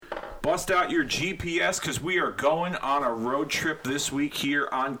Bust out your GPS because we are going on a road trip this week here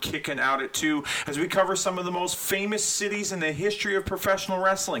on Kicking Out at 2 as we cover some of the most famous cities in the history of professional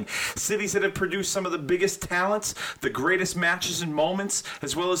wrestling. Cities that have produced some of the biggest talents, the greatest matches and moments,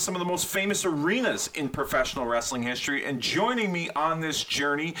 as well as some of the most famous arenas in professional wrestling history. And joining me on this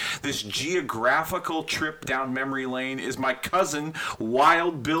journey, this geographical trip down memory lane, is my cousin,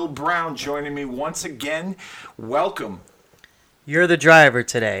 Wild Bill Brown, joining me once again. Welcome. You're the driver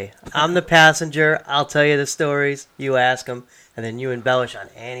today. I'm the passenger. I'll tell you the stories. You ask them, and then you embellish on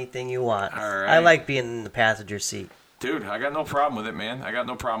anything you want. All right. I like being in the passenger seat. Dude, I got no problem with it, man. I got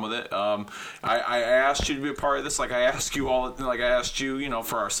no problem with it. I asked you to be a part of this, like I asked you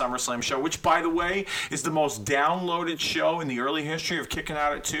for our SummerSlam show, which, by the way, is the most downloaded show in the early history of Kicking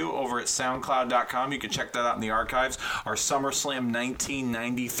Out at 2 over at SoundCloud.com. You can check that out in the archives. Our SummerSlam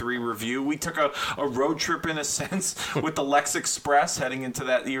 1993 review. We took a road trip, in a sense, with the Lex Express heading into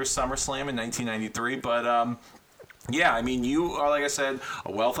that year's SummerSlam in 1993, but... Yeah, I mean, you are, like I said,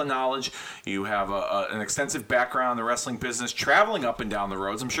 a wealth of knowledge. You have an extensive background in the wrestling business, traveling up and down the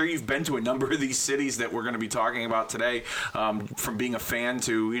roads. I'm sure you've been to a number of these cities that we're going to be talking about today, from being a fan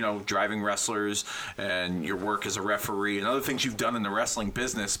to, driving wrestlers and your work as a referee and other things you've done in the wrestling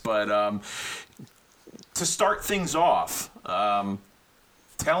business. But to start things off,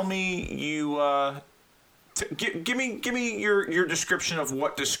 tell me Give me your description of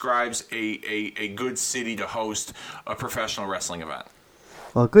what describes a good city to host a professional wrestling event.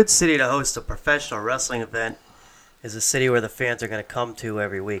 Well, a good city to host a professional wrestling event is a city where the fans are going to come to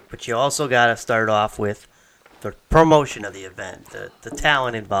every week. But you also got to start off with the promotion of the event, the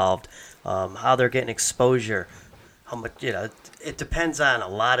talent involved, how they're getting exposure, how much, it depends on a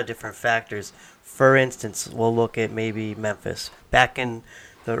lot of different factors. For instance, we'll look at maybe Memphis. Back in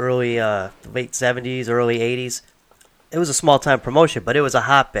the early, late 70s, early 80s. It was a small-time promotion, but it was a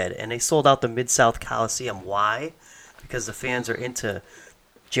hotbed, and they sold out the Mid-South Coliseum. Why? Because the fans are into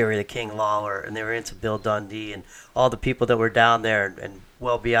Jerry the King Lawler, and they were into Bill Dundee, and all the people that were down there, and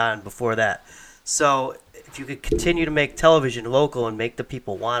well beyond before that. So if you could continue to make television local and make the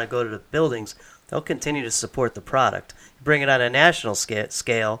people want to go to the buildings, they'll continue to support the product. You bring it on a national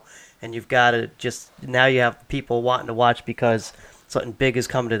scale, and you've got to now you have people wanting to watch because something big has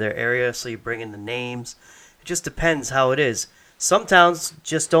come to their area, so you bring in the names. It just depends how it is. Some towns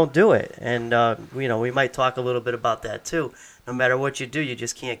just don't do it, and we might talk a little bit about that too. No matter what you do, you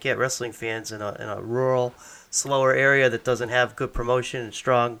just can't get wrestling fans in a rural, slower area that doesn't have good promotion and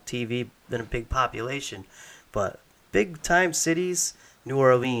strong TV and a big population. But big-time cities, New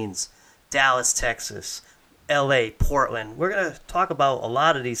Orleans, Dallas, Texas, L.A., Portland. We're going to talk about a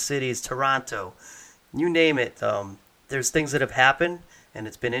lot of these cities, Toronto, you name it. There's things that have happened, and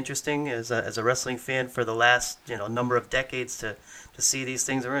it's been interesting as a wrestling fan for the last number of decades to see these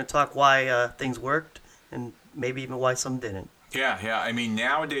things. We're going to talk why things worked and maybe even why some didn't. Yeah. I mean,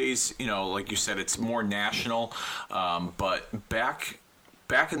 nowadays, like you said, it's more national, but back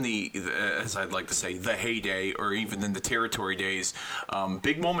in the, as I'd like to say, the heyday, or even in the territory days,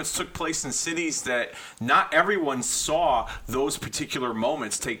 big moments took place in cities that not everyone saw those particular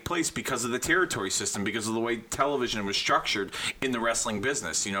moments take place because of the territory system, because of the way television was structured in the wrestling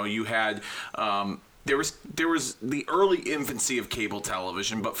business. You had... There was the early infancy of cable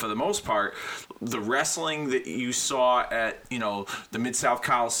television, but for the most part, the wrestling that you saw at the Mid-South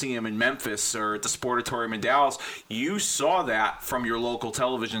Coliseum in Memphis or at the Sportatorium in Dallas, you saw that from your local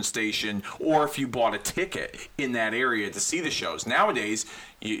television station, or if you bought a ticket in that area to see the shows. Nowadays,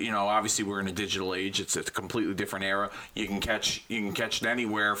 obviously we're in a digital age. It's a completely different era. You can catch it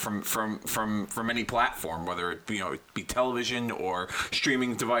anywhere from any platform, whether it be television or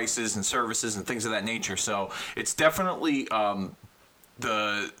streaming devices and services and things of that nature. So it's definitely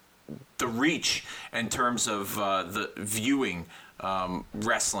the reach in terms of the viewing.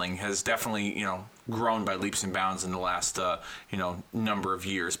 Wrestling has definitely grown by leaps and bounds in the last number of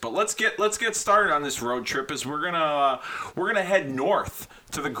years. But let's get started on this road trip, as we're gonna head north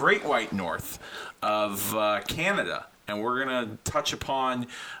to the Great White North of Canada. And we're going to touch upon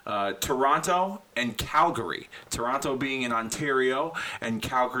Toronto and Calgary. Toronto being in Ontario and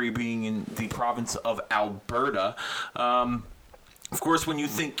Calgary being in the province of Alberta. Of course, when you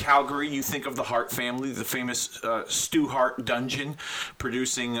think Calgary, you think of the Hart family, the famous Stu Hart dungeon,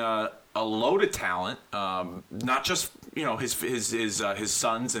 producing a load of talent, not just his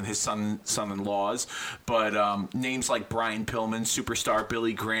sons and his son-in-laws, but names like Brian Pillman, Superstar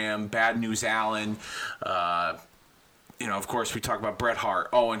Billy Graham, Bad News Allen. Of course, we talk about Bret Hart,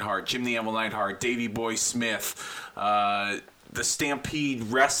 Owen Hart, Jim the Anvil Neidhart, Davey Boy Smith. the Stampede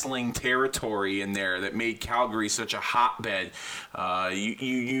wrestling territory in there that made Calgary such a hotbed.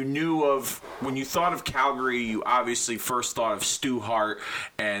 You knew of, when you thought of Calgary, you obviously first thought of Stu Hart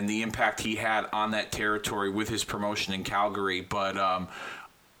and the impact he had on that territory with his promotion in Calgary. But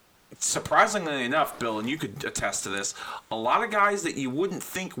surprisingly enough, Bill, and you could attest to this, a lot of guys that you wouldn't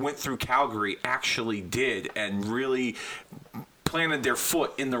think went through Calgary actually did and really planted their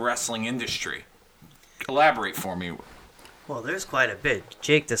foot in the wrestling industry. Elaborate for me. Well, there's quite a bit.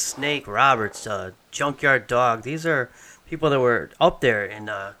 Jake the Snake Roberts, Junkyard Dog. These are people that were up there in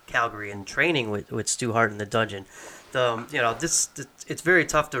Calgary and training with Stu Hart in the dungeon. It's very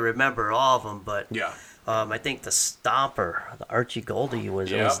tough to remember all of them, but yeah. I think the Stomper, the Archie Goldie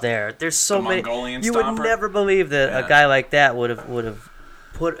was there. There's so the many. Mongolian You Stomper? would never believe that a guy like that would have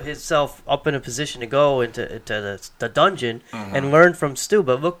put himself up in a position to go into the dungeon and learn from Stu.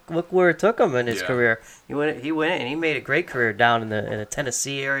 But look where it took him in his career. He went and he made a great career down in the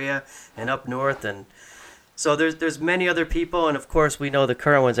Tennessee area and up north. And so there's many other people, and of course we know the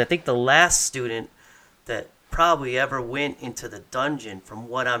current ones. I think the last student that probably ever went into the dungeon, from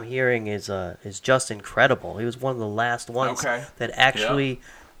what I'm hearing, is just incredible. He was one of the last ones that actually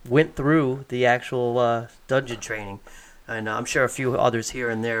went through the actual dungeon training, and I'm sure a few others here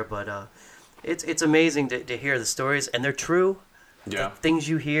and there. But it's amazing to hear the stories, and they're true. Yeah. The things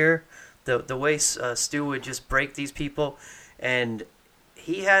you hear, the way Stu would just break these people, and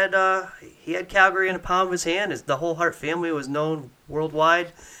he had Calgary in the palm of his hand. The whole Hart family was known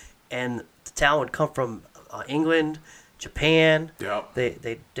worldwide, and the talent would come from England, Japan. Yep.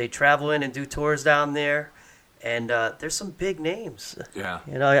 They travel in and do tours down there, and there's some big names. Yeah.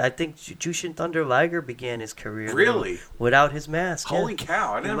 I think Jushin Thunder Liger began his career really without his mask. Holy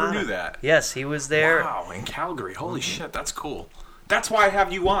cow! I never knew that. Yes, he was there. Wow, in Calgary. Holy shit, that's cool. That's why I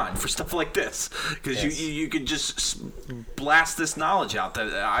have you on for stuff like this, because you could just blast this knowledge out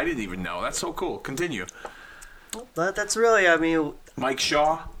that I didn't even know. That's so cool. Continue. But that's really, Mike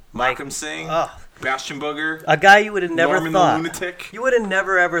Shaw, Malcolm Singh. Bastion Booger, a guy you would have never Norman thought. the Lunatic. You would have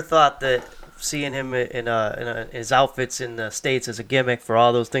never ever thought that seeing him in his outfits in the States as a gimmick for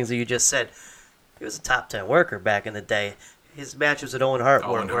all those things that you just said. He was a top 10 worker back in the day. His matches with Owen Hart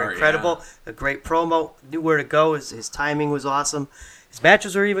were incredible. Yeah. A great promo, knew where to go. His timing was awesome. His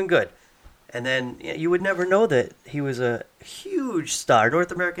matches were even good. And then you would never know that he was a huge star,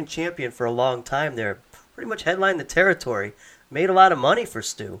 North American champion for a long time there. Pretty much headlined the territory. Made a lot of money for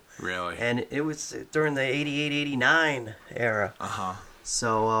Stu. Really? And it was during the 88-89 era. Uh-huh.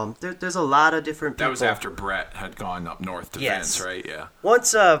 So there's a lot of different people. That was after Brett had gone up north to Vince, right? Yeah.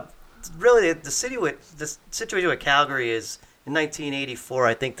 Once, really, the situation with Calgary is, in 1984,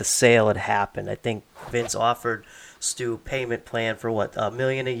 I think the sale had happened. I think Vince offered Stu payment plan for, $1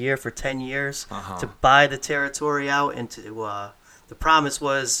 million a year for 10 years to buy the territory out. And the promise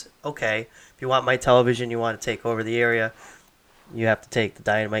was, okay, if you want my television, you want to take over the area, you have to take the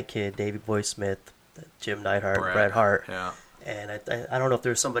Dynamite Kid, Davey Boy Smith, Jim Neidhart, Bret Hart. Yeah. And I don't know if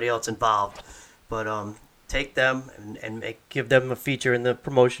there's somebody else involved, but take them and give them a feature in the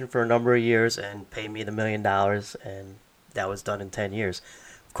promotion for a number of years and pay me the $1 million, and that was done in 10 years.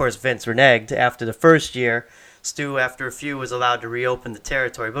 Of course, Vince reneged after the first year. Stu, after a few, was allowed to reopen the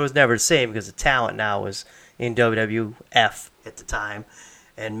territory, but it was never the same because the talent now was in WWF at the time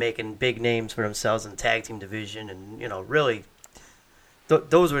and making big names for themselves in the tag team division, and really.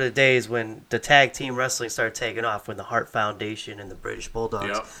 Those were the days when the tag team wrestling started taking off, when the Hart Foundation and the British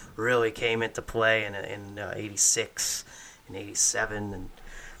Bulldogs really came into play in 86 and 87 and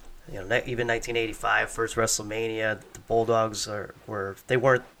even 1985, first WrestleMania. The Bulldogs they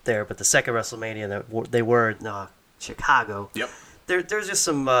weren't there, but the second WrestleMania they were in Chicago. Yep. There's just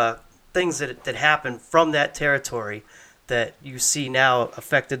some things that happened from that territory that you see now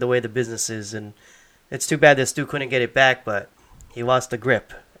affected the way the business is, and it's too bad that Stu couldn't get it back, but he lost the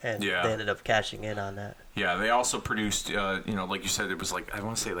grip, and they ended up cashing in on that. Yeah, they also produced, like you said, it was I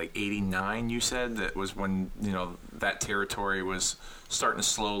want to say 89, you said, that was when, that territory was starting to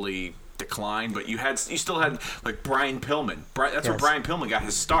slowly decline, but you still had, Brian Pillman. That's where Brian Pillman got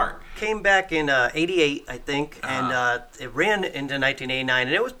his start. Came back in 88, I think, and it ran into 1989,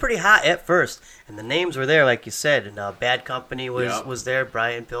 and it was pretty hot at first, and the names were there, like you said, and Bad Company was there.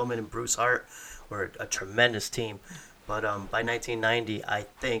 Brian Pillman and Bruce Hart were a tremendous team. But by 1990, I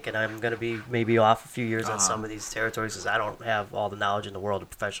think, and I'm going to be maybe off a few years on some of these territories because I don't have all the knowledge in the world of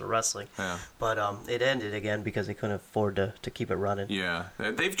professional wrestling. Yeah. But it ended again because they couldn't afford to keep it running. Yeah.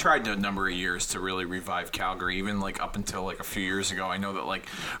 They've tried a number of years to really revive Calgary, even up until a few years ago. I know that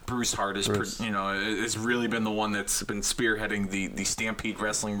Bruce Hart has really been the one that's been spearheading the Stampede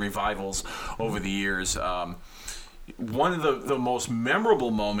Wrestling revivals over the years. one of the most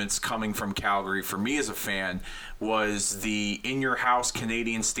memorable moments coming from Calgary for me as a fan was the In Your House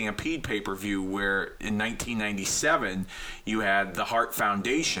Canadian Stampede pay-per-view, where in 1997 you had the Hart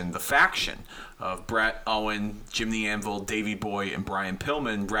Foundation, the faction of Brett, Owen, Jim the Anvil, Davey Boy, and Brian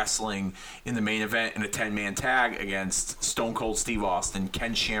Pillman wrestling in the main event in a 10-man tag against Stone Cold Steve Austin,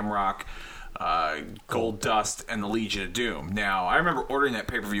 Ken Shamrock, Gold Dust, and the Legion of Doom. Now, I remember ordering that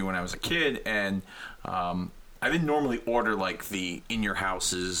pay-per-view when I was a kid, and I didn't normally order like the In Your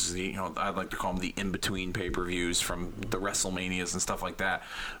Houses, I'd like to call them the in-between pay-per-views from the WrestleManias and stuff like that.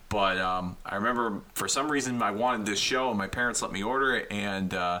 But I remember for some reason I wanted this show, and my parents let me order it,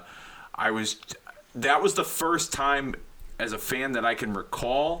 and that was the first time as a fan that I can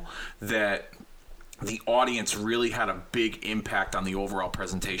recall that the audience really had a big impact on the overall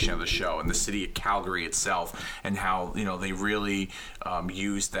presentation of the show, and the city of Calgary itself, and how they really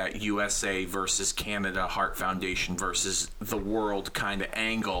used that USA versus Canada, Hart Foundation versus the world kind of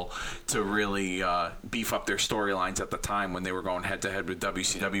angle to really beef up their storylines at the time when they were going head to head with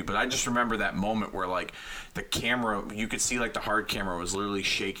WCW. But I just remember that moment where like the camera, you could see like the hard camera was literally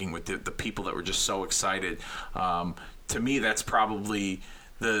shaking with the people that were just so excited. To me, that's probably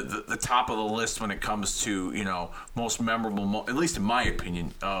the top of the list when it comes to most memorable, at least in my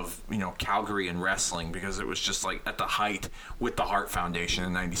opinion, of Calgary and wrestling, because it was just like at the height with the Hart Foundation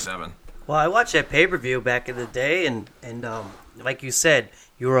in '97. Well, I watched that pay-per-view back in the day, and like you said,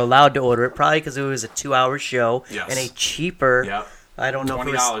 you were allowed to order it probably because it was a 2-hour show. Yes. And a cheaper. Yep. I don't know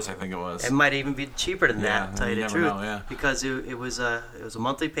 $20, I think it was. It might even be cheaper than that, to tell you the truth, know, because it was a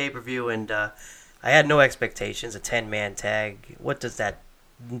monthly pay-per-view, and I had no expectations. A 10-man tag. What does that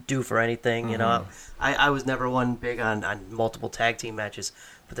do for anything? Mm-hmm. I was never one big on multiple tag team matches,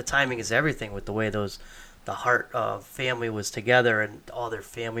 but the timing is everything with the way the Hart family was together and all their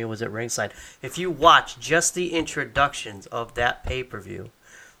family was at ringside. If you watch just the introductions of that pay-per-view,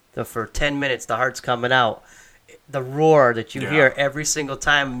 for 10 minutes the Hart's coming out, the roar that you hear every single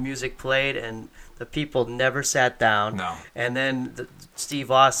time music played, and the people never sat down. No. And then Steve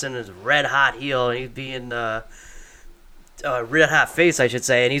Austin is a red hot heel, and he's being red hot face, I should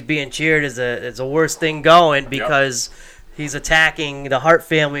say, and he's being cheered as the worst thing going because he's attacking the Hart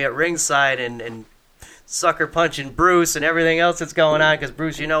family at ringside and sucker punching Bruce and everything else that's going on, because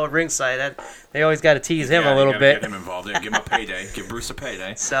Bruce, at ringside, they always got to tease him a little bit. Get him involved. Yeah, give him a payday. Give Bruce a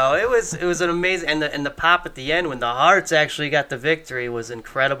payday. So it was an amazing, and the pop at the end when the Harts actually got the victory was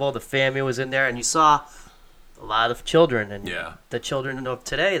incredible. The family was in there, and you saw a lot of children, and the children of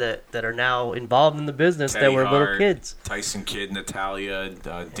today that are now involved in the business Teddy that were Hart, little kids. Tyson Kidd, Natalia,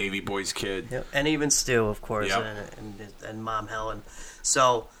 Davey Boy's kid. Yep. And even Stu, of course, and Mom Helen.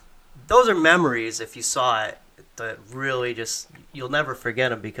 So those are memories, if you saw it, that really just, you'll never forget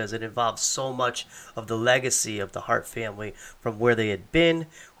them, because it involves so much of the legacy of the Hart family from where they had been,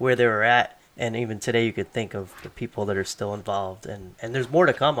 where they were at, and even today you could think of the people that are still involved. And there's more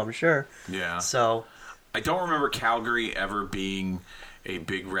to come, I'm sure. Yeah. So I don't remember Calgary ever being a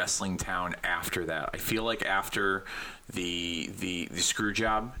big wrestling town after that. I feel like after the screw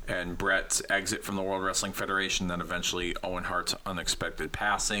job and Brett's exit from the World Wrestling Federation, then eventually Owen Hart's unexpected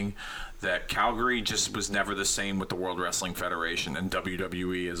passing, that Calgary just was never the same with the World Wrestling Federation and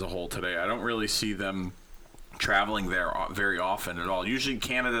WWE as a whole today. I don't really see them traveling there very often at all. Usually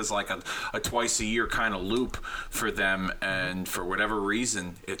Canada's like a twice a year kind of loop for them, and for whatever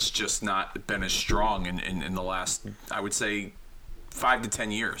reason it's just not been as strong in the last, I would say, 5 to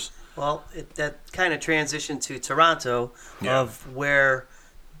 10 years. Well, that kind of transitioned to Toronto, of where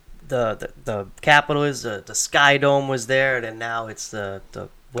the capital is. The Sky Dome was there, and now it's the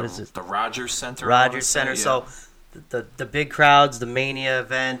Rogers Center. Rogers Center. So the big crowds, the Mania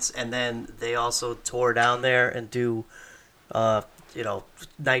events, and then they also tour down there and do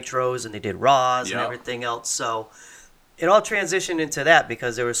Nitros, and they did Raws and everything else. So it all transitioned into that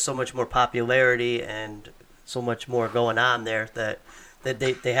because there was so much more popularity and so much more going on there that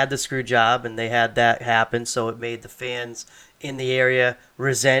they had the screw job, and they had that happen. So it made the fans in the area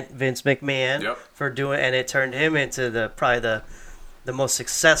resent Vince McMahon for doing, and it turned him into probably the most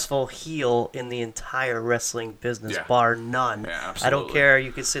successful heel in the entire wrestling business, bar none. Yeah, absolutely. I don't care.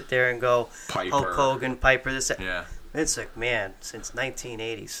 You can sit there and go Piper. Hulk Hogan, Piper, this. Yeah. Vince McMahon, since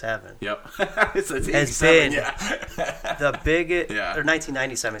 1987, it's has been the biggest, or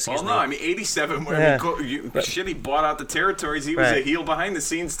 1997, excuse me. Well, no, I mean, 87, he bought out the territories. He was a heel behind the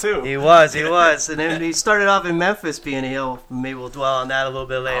scenes, too. He was. And then he started off in Memphis being a heel. Maybe we'll dwell on that a little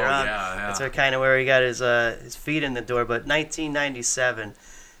bit later on. Yeah. That's kind of where he got his feet in the door. But 1997,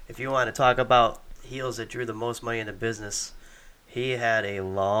 if you want to talk about heels that drew the most money in the business, He had a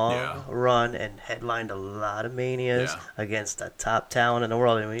long run and headlined a lot of manias against the top talent in the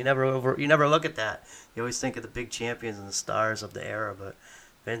world. I mean, you never look at that. You always think of the big champions and the stars of the era, but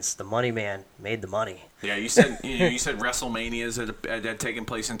Vince, the money man, made the money. Yeah, you said WrestleManias had taken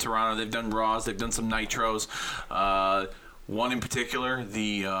place in Toronto. They've done Raws, they've done some Nitros. One in particular,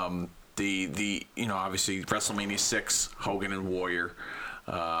 the obviously WrestleMania 6, Hogan and Warrior,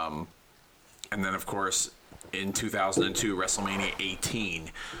 and then of course in 2002 WrestleMania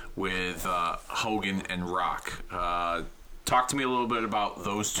 18 with Hogan and Rock. Talk to me a little bit about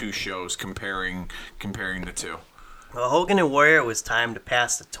those two shows, comparing the two. Well, Hogan and Warrior, it was time to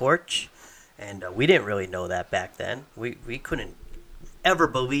pass the torch, and we didn't really know that back then. We couldn't ever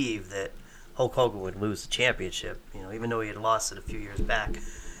believe that Hulk Hogan would lose the championship, even though he had lost it a few years back.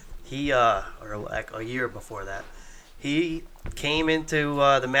 He, or like a year before that, he came into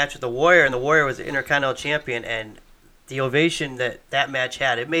the match with the Warrior, and the Warrior was the Intercontinental Champion, and the ovation that match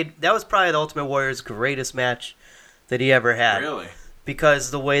had, that was probably the Ultimate Warrior's greatest match that he ever had. Really? Because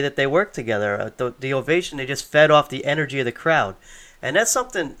the way that they worked together, the ovation, they just fed off the energy of the crowd. And that's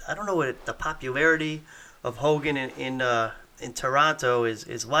something, I don't know what the popularity of Hogan in Toronto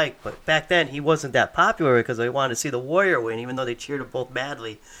is like, but back then he wasn't that popular because they wanted to see the Warrior win, even though they cheered him both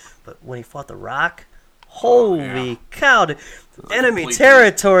madly. But when he fought The Rock, holy cow, enemy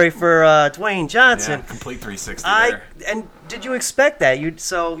territory for Dwayne Johnson. Yeah, complete 360 there. And did you expect that?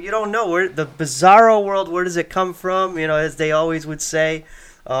 So you don't know where the Bizarro world. Where does it come from? As they always would say,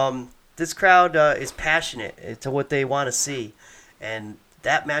 this crowd is passionate to what they want to see, and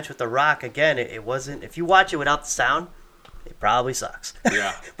that match with The Rock again. It wasn't. If you watch it without the sound, it probably sucks.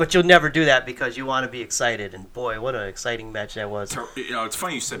 Yeah. But you'll never do that because you want to be excited. And boy, what an exciting match that was. It's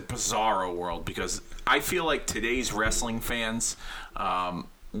funny you said Bizarro world because I feel like today's wrestling fans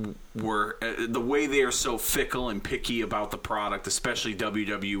were the way they are so fickle and picky about the product, especially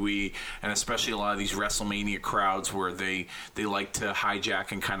WWE and especially a lot of these WrestleMania crowds where they like to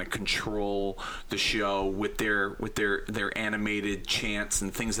hijack and kind of control the show with their animated chants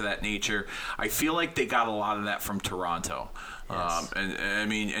and things of that nature. I feel like they got a lot of that from Toronto. Yes. And I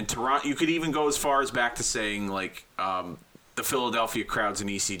mean, in Toronto, you could even go as far as back to saying like the Philadelphia crowds in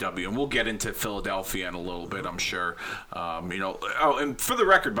ECW, and we'll get into Philadelphia in a little bit, I'm sure. And for the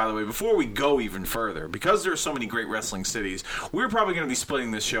record, by the way, before we go even further, because there are so many great wrestling cities, we're probably going to be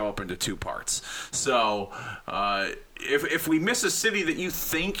splitting this show up into two parts. So if we miss a city that you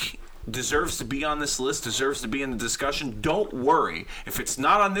think deserves to be on this list, deserves to be in the discussion, don't worry. If it's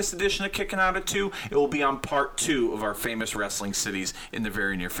not on this edition of Kicking Out at 2, it will be on part 2 of our famous wrestling cities in the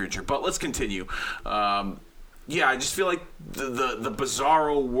very near future. But let's continue. Yeah, I just feel like the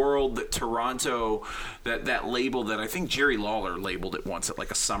Bizarro world that Toronto, that label that I think Jerry Lawler labeled it once at like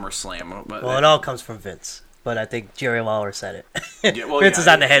a SummerSlam. Well, it all comes from Vince, but I think Jerry Lawler said it. Vince is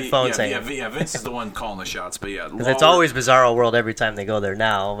on the headphones saying it. Yeah, Vince is the one calling the shots, but yeah. Because it's always Bizarro world every time they go there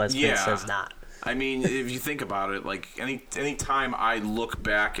now, unless Vince says not. I mean, if you think about it, like any time I look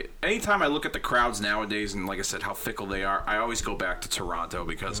at the crowds nowadays, and like I said, how fickle they are, I always go back to Toronto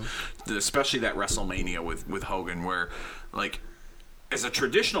because, especially that WrestleMania with Hogan, where like as a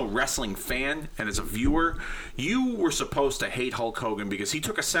traditional wrestling fan and as a viewer, you were supposed to hate Hulk Hogan because he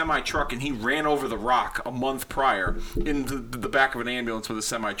took a semi-truck and he ran over The Rock a month prior in the back of an ambulance with a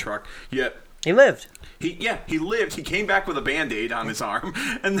semi-truck. Yet he lived. He lived. He came back with a Band-Aid on his arm,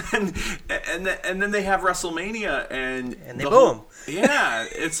 and then they have WrestleMania, and they boom.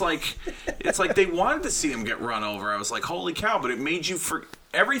 It's like they wanted to see him get run over. I was like, holy cow! But it made you for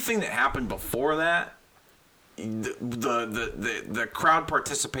everything that happened before that. The crowd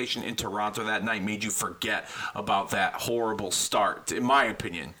participation in Toronto that night made you forget about that horrible start, in my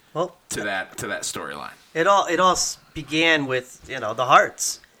opinion, to that storyline. It all began with the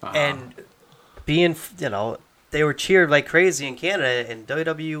Hearts and being they were cheered like crazy in Canada, and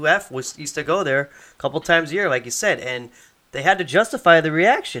WWF used to go there a couple times a year, like you said, and they had to justify the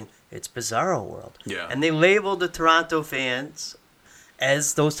reaction. It's Bizarro World, and they labeled the Toronto fans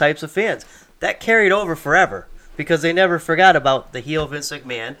as those types of fans. That carried over forever because they never forgot about the heel Vince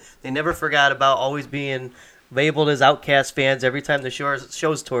McMahon. They never forgot about always being labeled as outcast fans every time the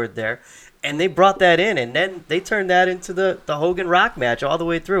shows toured there. And they brought that in, and then they turned that into the Hogan Rock match all the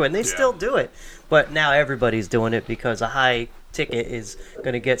way through, and they still do it. But now everybody's doing it because a high ticket is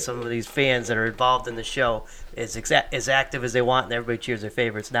going to get some of these fans that are involved in the show as active as they want, and everybody cheers their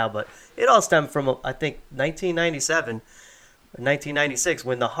favorites now. But it all stemmed from, I think, 1997 or 1996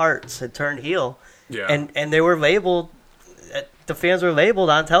 when the Hearts had turned heel, and they were labeled. The fans were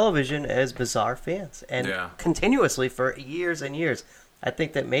labeled on television as bizarre fans, and continuously for years and years. I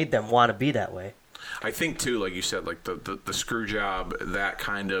think that made them want to be that way. I think too, like you said, like the screw job, that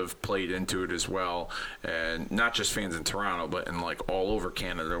kind of played into it as well, and not just fans in Toronto, but in like all over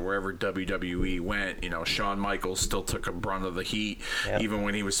Canada, wherever WWE went. Shawn Michaels still took a brunt of the heat, even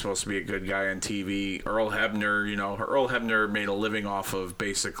when he was supposed to be a good guy on TV. Earl Hebner made a living off of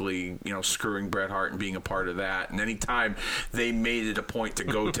basically screwing Bret Hart and being a part of that. And anytime they made it a point to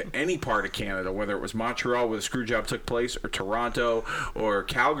go to any part of Canada, whether it was Montreal where the screw job took place, or Toronto, or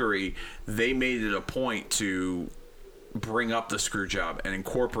Calgary, they made it a point to bring up the screw job and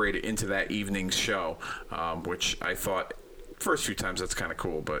incorporate it into that evening's show, which I thought first few times that's kind of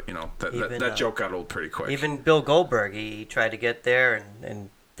cool, but that joke got old pretty quick. Even Bill Goldberg, he tried to get there, and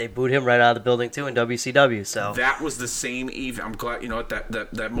they booed him right out of the building too in WCW. So that was the same evening. I'm glad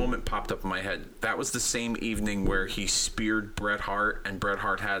that moment popped up in my head. That was the same evening where he speared Bret Hart, and Bret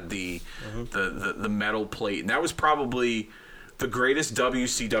Hart had the metal plate, and that was probably the greatest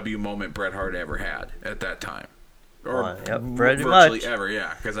WCW moment Bret Hart ever had at that time. Or virtually ever,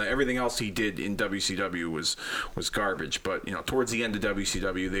 yeah. Because everything else he did in WCW was garbage. But towards the end of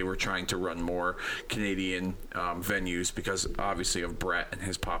WCW, they were trying to run more Canadian venues because obviously of Bret and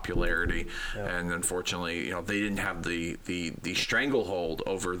his popularity. Yep. And unfortunately, they didn't have the stranglehold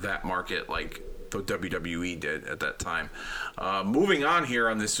over that market like the WWE did at that time. Moving on here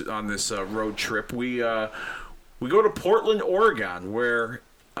on this road trip, we go to Portland, Oregon, where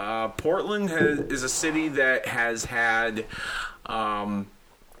Portland is a city that has had a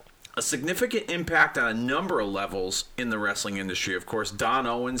significant impact on a number of levels in the wrestling industry. Of course, Don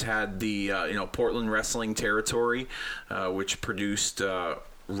Owens had the Portland Wrestling Territory, which produced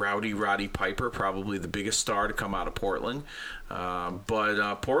Rowdy Roddy Piper, probably the biggest star to come out of Portland.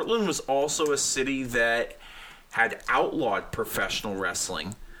 But Portland was also a city that had outlawed professional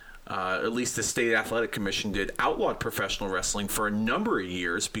wrestling. At least the State Athletic Commission did, outlawed professional wrestling for a number of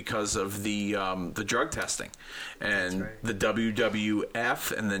years because of the drug testing. And the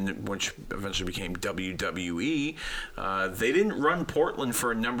WWF, and then which eventually became WWE, they didn't run Portland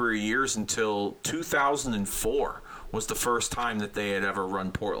for a number of years until 2004 was the first time that they had ever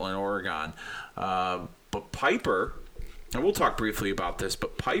run Portland, Oregon. But Piper, and we'll talk briefly about this,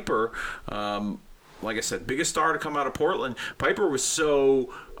 but Piper, like I said, biggest star to come out of Portland. Piper was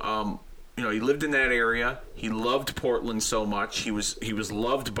so, he lived in that area. He loved Portland so much. He was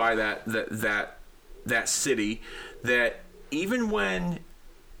loved by that city, that even when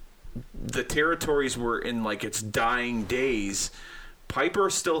the territories were in like its dying days, Piper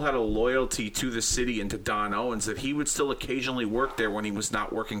still had a loyalty to the city and to Don Owens that he would still occasionally work there when he was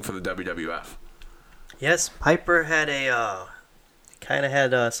not working for the WWF. Yes, Piper had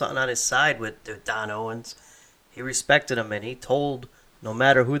had something on his side with Don Owens. He respected him, and he told no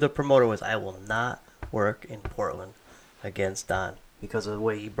matter who the promoter was, I will not work in Portland against Don because of the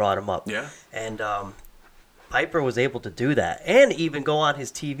way he brought him up. Yeah. And Piper was able to do that and even go on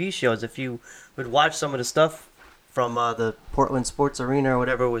his TV shows. If you would watch some of the stuff from the Portland Sports Arena or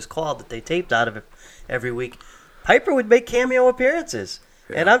whatever it was called that they taped out of it every week, Piper would make cameo appearances.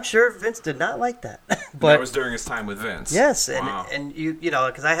 Yeah. And I'm sure Vince did not like that. But that was during his time with Vince. Yes, wow. and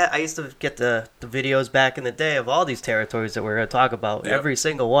because I used to get the videos back in the day of all these territories that we're going to talk about, yep. Every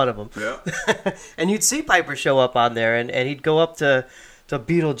single one of them. Yeah. And you'd see Piper show up on there, and he'd go up to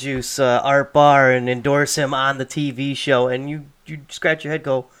Beetlejuice Art Bar and endorse him on the TV show, and you scratch your head,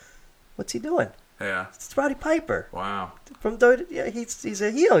 go, what's he doing? Yeah. It's Roddy Piper. Wow. He's a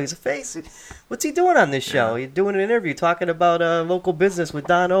heel. He's a face. What's he doing on this show? He's doing an interview talking about local business with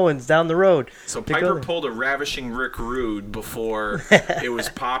Don Owens down the road. So Piper pulled a ravishing Rick Rude before it was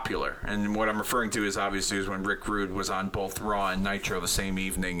popular. And what I'm referring to is obviously is when Rick Rude was on both Raw and Nitro the same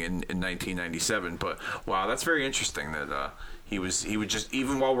evening in 1997. But wow, that's very interesting that he would just,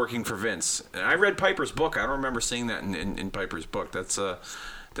 even while working for Vince. And I read Piper's book. I don't remember seeing that in Piper's book.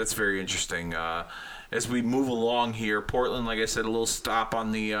 That's very interesting. As we move along here, Portland, like I said, a little stop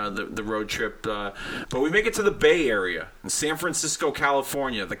on the road trip. But we make it to the Bay Area, in San Francisco,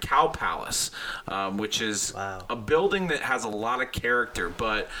 California, the Cow Palace, which is a building that has a lot of character,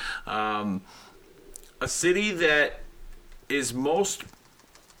 but a city that is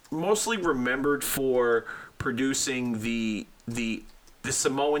mostly remembered for producing the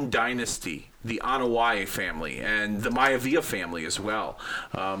Samoan dynasty, the Anoa'i family, and the Maivia family as well.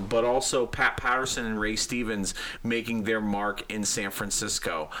 But also Pat Patterson and Ray Stevens making their mark in San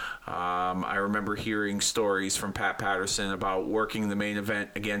Francisco. I remember hearing stories from Pat Patterson about working the main event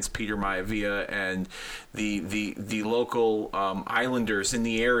against Peter Maivia, and the local islanders in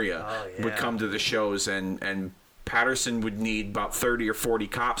the area would come to the shows, and Patterson would need about 30 or 40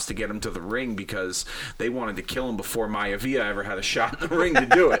 cops to get him to the ring because they wanted to kill him before Maivia ever had a shot in the ring to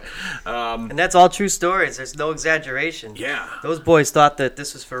do it. And that's all true stories. There's no exaggeration. Yeah. Those boys thought that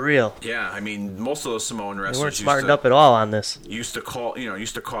this was for real. Yeah, I mean, most of those Samoan They wrestlers weren't smartened up at all on this. used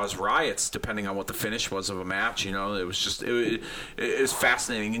to cause riots depending on what the finish was of a match. It was just it was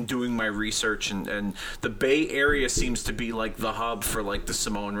fascinating in doing my research, and the Bay Area seems to be like the hub for like the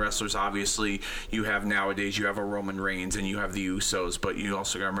Samoan wrestlers. Obviously, you have nowadays you have a Roman Reigns and you have the Usos, but you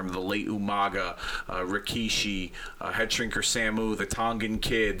also got to remember the late Umaga, Rikishi, Head Shrinker Samu, the Tongan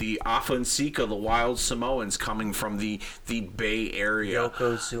Kid, the Afa and Sika, the Wild Samoans coming from the Bay Area.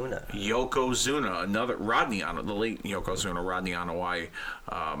 Yokozuna, another Rodney Ono, the late Yokozuna, Rodney Onowai.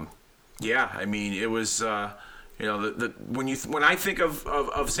 Yeah, I mean it was when I think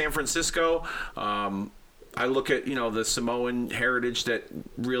of San Francisco. I look at the Samoan heritage that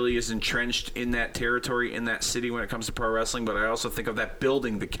really is entrenched in that territory, in that city when it comes to pro wrestling, but I also think of that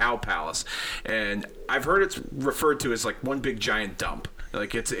building, the Cow Palace, and I've heard it's referred to as like one big giant dump.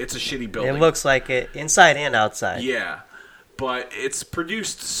 Like it's a shitty building. It looks like it inside and outside. Yeah. But it's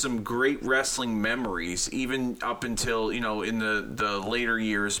produced some great wrestling memories, even up until, in the later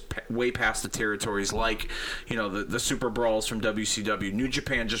years, way past the territories, like, the Super Brawls from WCW. New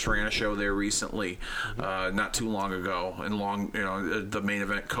Japan just ran a show there recently, not too long ago, and the main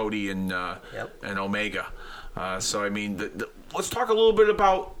event, Cody and Omega. So, I mean, let's talk a little bit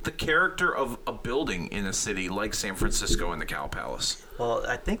about the character of a building in a city like San Francisco and the Cow Palace. Well,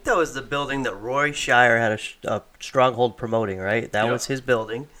 I think that was the building that Roy Shire had a stronghold promoting, right? That was his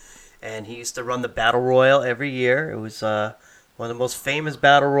building, and he used to run the Battle Royal every year. It was one of the most famous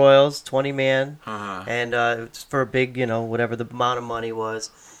Battle Royals, 20-man, and it was for a big, whatever the amount of money was.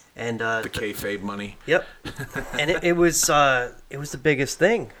 And the kayfabe money. Yep, and it was the biggest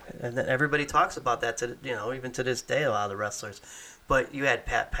thing, and everybody talks about that even to this day. A lot of the wrestlers, but you had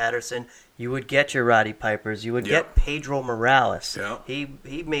Pat Patterson, you would get your Roddy Pipers, you would get Pedro Morales. Yep.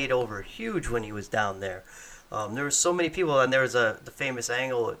 He made over huge when he was down there. There were so many people, and there was the famous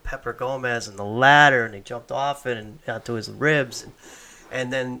angle with Pepper Gomez and the ladder, and he jumped off it and onto his ribs,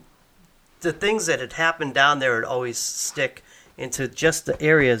 and then the things that had happened down there would always stick into just the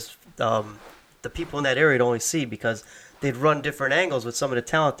areas, the people in that area would only see because they'd run different angles with some of the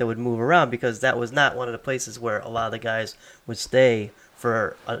talent that would move around because that was not one of the places where a lot of the guys would stay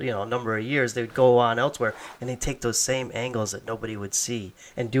for a number of years. They would go on elsewhere and they'd take those same angles that nobody would see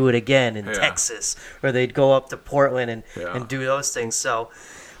and do it again in Texas, or they'd go up to Portland and do those things. So,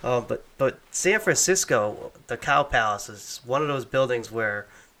 but San Francisco, the Cow Palace is one of those buildings where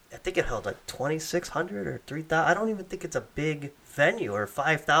I think it held like 2,600 or 3,000. I don't even think it's a big venue, or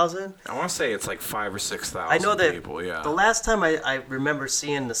 5,000. I want to say it's like 5,000 or 6,000 I know that people, yeah. The last time I remember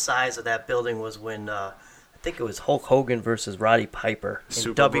seeing the size of that building was when I think it was Hulk Hogan versus Roddy Piper in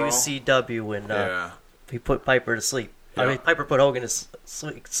Super WCW when he put Piper to sleep. Yeah. I mean, Piper put Hogan to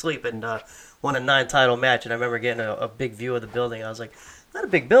sleep and won a 9-title match, and I remember getting a big view of the building. I was like, not a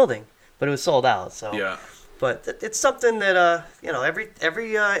big building, but it was sold out. So yeah. But it's something that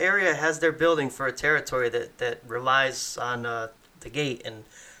every area has their building for a territory that relies on the gate, and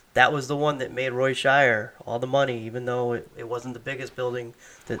that was the one that made Roy Shire all the money, even though it wasn't the biggest building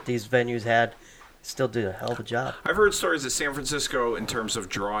that these venues had. Still did a hell of a job. I've heard stories that San Francisco, in terms of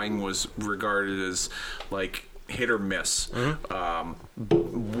drawing, was regarded as like hit or miss.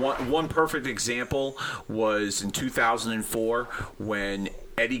 One perfect example was in 2004 when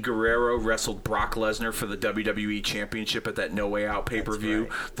Eddie Guerrero wrestled Brock Lesnar for the WWE Championship at that No Way Out pay-per-view.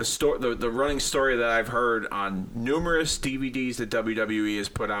 Right. The running story that I've heard on numerous DVDs that WWE has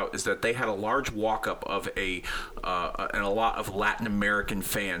put out is that they had a large walk-up of and a lot of Latin American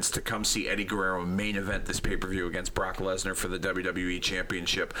fans to come see Eddie Guerrero main event this pay-per-view against Brock Lesnar for the WWE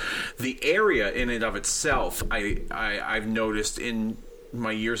Championship. The area in and of itself, I've noticed in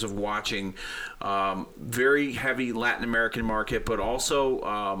my years of watching, very heavy Latin American market, but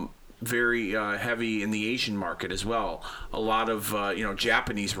also very heavy in the Asian market as well. A lot of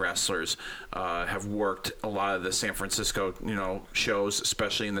Japanese wrestlers have worked a lot of the San Francisco shows,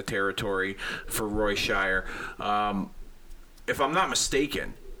 especially in the territory for Roy Shire. If I'm not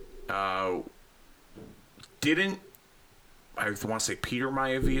mistaken, I want to say Peter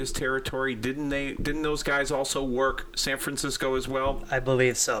Maivia's territory. Didn't those guys also work San Francisco as well? I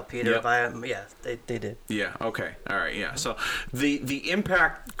believe so. Peter, they did. Yeah. Okay. All right. Yeah. So the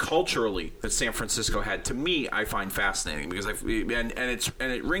impact culturally that San Francisco had, to me, I find fascinating because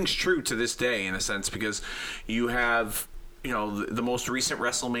it rings true to this day in a sense, because you have the most recent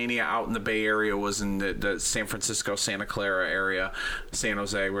WrestleMania out in the Bay Area was in the San Francisco, Santa Clara area, San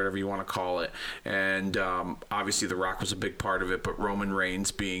Jose, whatever you want to call it. And obviously The Rock was a big part of it, but Roman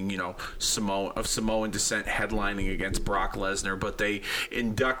Reigns being, of Samoan descent, headlining against Brock Lesnar. But they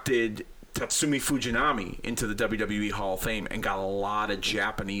inducted Tatsumi Fujinami into the WWE Hall of Fame and got a lot of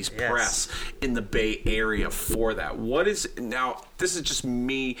Japanese press in the Bay Area for that. Now, this is just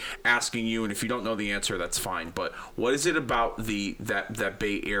me asking you, and if you don't know the answer, that's fine, but what is it about that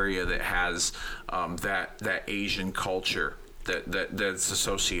Bay Area that has that Asian culture that's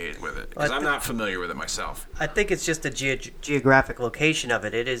associated with it? Because I'm not familiar with it myself. I think it's just the geographic location of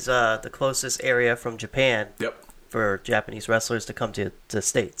it. It is the closest area from Japan. Yep. For Japanese wrestlers to come to the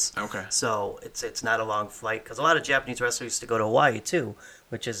States. Okay. So it's not a long flight, because a lot of Japanese wrestlers used to go to Hawaii too,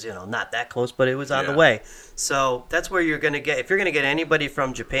 which is not that close, but it was on the way. So that's where you're going to get, if you're going to get anybody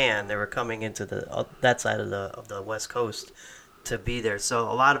from Japan, they were coming into that side of the West Coast to be there. So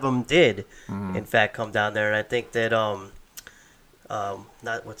a lot of them did, in fact, come down there, and I think that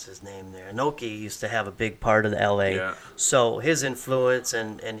not what's his name there, Inoki used to have a big part of the LA. Yeah. So his influence,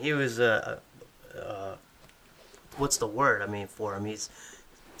 and he was what's the word? I mean, for him, he's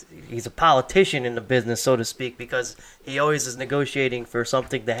a politician in the business, so to speak, because he always is negotiating for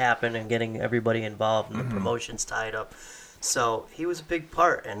something to happen and getting everybody involved and the promotions tied up. So he was a big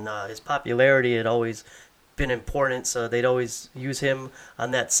part, and his popularity had always been important, so they'd always use him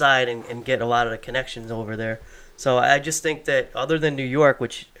on that side and get a lot of the connections over there. So I just think that other than New York,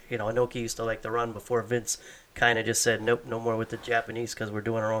 which Inoki used to like to run before Vince kind of just said, nope, no more with the Japanese because we're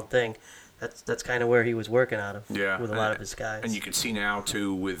doing our own thing. That's kind of where he was working out of, with a lot of his guys. And you can see now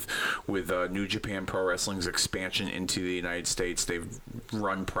too with New Japan Pro Wrestling's expansion into the United States, they've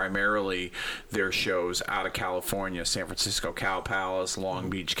run primarily their shows out of California, San Francisco, Cow Palace,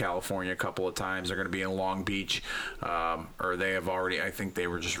 Long Beach, California, a couple of times. They're going to be in Long Beach, or they have already. I think they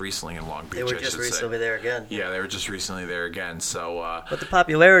were just recently in Long Beach. They were just recently there again. Yeah, they were just recently there again. So, but the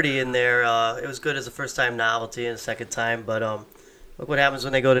popularity in there, it was good as a first time novelty and a second time. But look what happens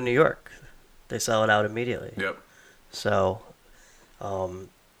when they go to New York. They sell it out immediately. Yep. So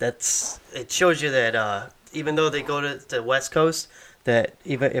it shows you that even though they go to the West Coast, that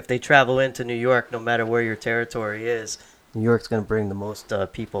even if they travel into New York, no matter where your territory is, New York's going to bring the most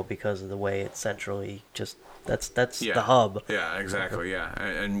people because of the way it's centrally just. That's the hub. Yeah, exactly. Yeah,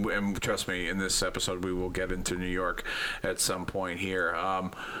 and trust me, in this episode we will get into New York at some point here.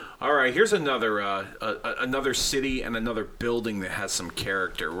 All right, here's another city and another building that has some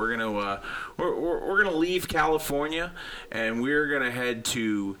character. We're gonna leave California and we're gonna head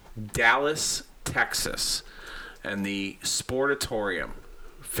to Dallas, Texas, and the Sportatorium,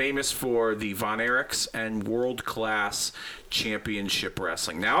 famous for the Von Erichs and World Class Championship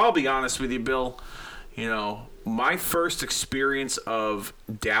Wrestling. Now, I'll be honest with you, Bill. My first experience of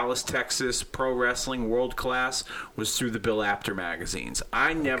Dallas, Texas pro wrestling world class was through the Bill Apter magazines.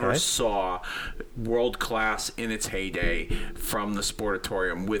 I never saw world class in its heyday from the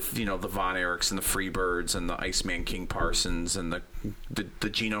Sportatorium with, the Von Erichs and the Freebirds and the Iceman King Parsons and the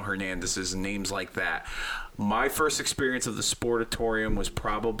Gino Hernandezes and names like that. My first experience of the Sportatorium was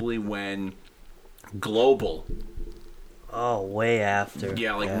probably when Global. Oh, way after.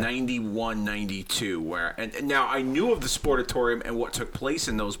 Yeah, 91, 92. And now I knew of the Sportatorium and what took place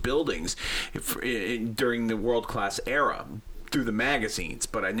in those buildings during the World Class era through the magazines,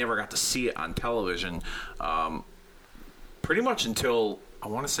 but I never got to see it on television pretty much until, I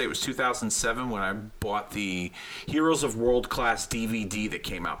want to say it was 2007 when I bought the Heroes of World Class DVD that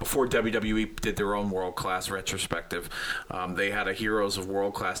came out. Before WWE did their own World Class retrospective, they had a Heroes of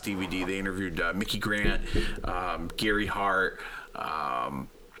World Class DVD. They interviewed Mickey Grant, Gary Hart,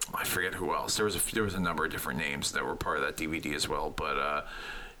 I forget who else. There was a number of different names that were part of that DVD as well. But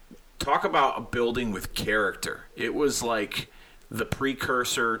talk about a building with character. It was like the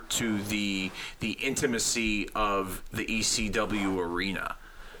precursor to the intimacy of the ECW arena.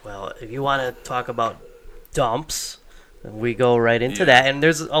 Well, if you want to talk about dumps, we go right into that. And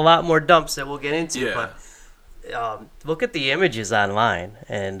there's a lot more dumps that we'll get into. Yeah. But look at the images online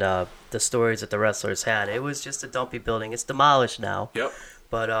and the stories that the wrestlers had. It was just a dumpy building. It's demolished now. Yep.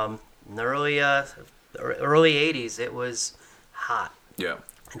 But in the early 80s, it was hot. Yeah.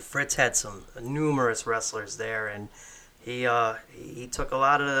 And Fritz had some numerous wrestlers there, and he took a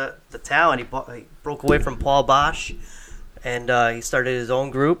lot of the talent. He broke away from Paul Bosch, and he started his own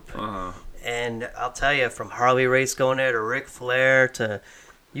group. Uh-huh. And I'll tell you, from Harley Race going there to Ric Flair to,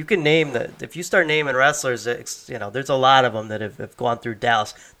 you can name if you start naming wrestlers, there's a lot of them that have gone through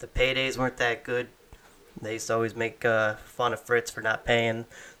Dallas. The paydays weren't that good. They used to always make fun of Fritz for not paying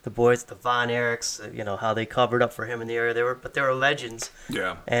the boys, the Von Erichs, how they covered up for him in the area. They were legends.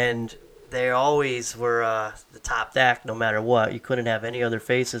 Yeah. And they always were the top act no matter what. You couldn't have any other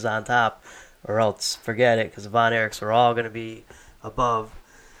faces on top or else forget it, because the Von Erichs were all going to be above.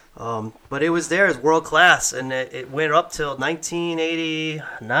 But it was there as world class, and it went up till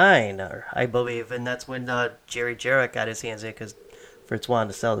 1989, I believe, and that's when Jerry Jarrett got his hands in because Fritz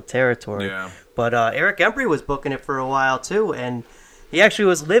wanted to sell the territory. Yeah. But Eric Embry was booking it for a while too, and he actually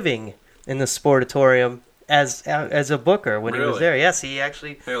was living in the Sportatorium as a booker when he was there. Yes, he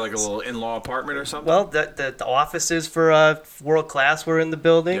actually. They had like a little in-law apartment or something. Well, the offices for World Class were in the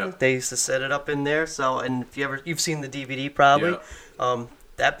building. Yeah. They used to set it up in there. So, and if you've seen the DVD probably,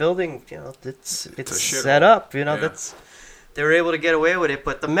 that building, it's set up. They were able to get away with it.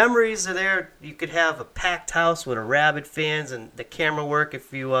 But the memories are there. You could have a packed house with a rabid fans, and the camera work.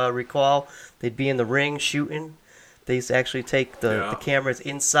 If you recall, they'd be in the ring shooting. They used to actually take the cameras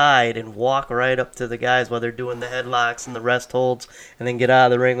inside and walk right up to the guys while they're doing the headlocks and the rest holds, and then get out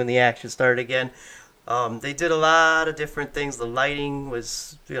of the ring when the action started again. They did a lot of different things. The lighting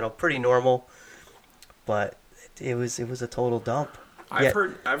was, pretty normal, but it was a total dump. I've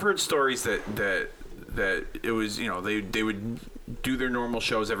heard stories that it was, they would do their normal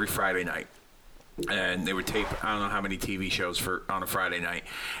shows every Friday night. And they would tape, I don't know how many TV shows on a Friday night.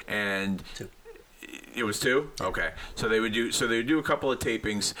 And 2. It was 2? Okay. So they would do a couple of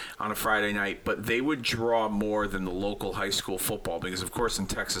tapings on a Friday night, but they would draw more than the local high school football because, of course, in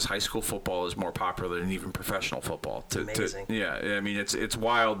Texas, high school football is more popular than even professional football. Amazing. I mean, it's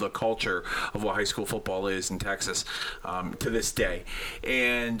wild, the culture of what high school football is in Texas to this day.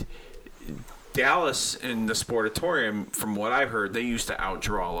 And Dallas in the Sportatorium, from what I've heard, they used to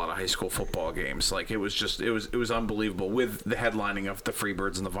outdraw a lot of high school football games. Like it was unbelievable with the headlining of the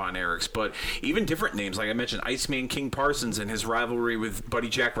Freebirds and the Von Erichs, but even different names, like I mentioned, Iceman King Parsons and his rivalry with Buddy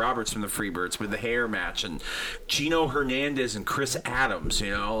Jack Roberts from the Freebirds with the hair match, and Gino Hernandez and Chris Adams.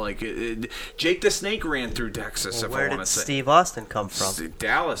 Jake the Snake ran through Texas. Well, where did Steve Austin come from?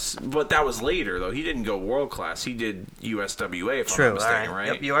 Dallas, but that was later though. He didn't go world class. He did USWA, if I'm not mistaken,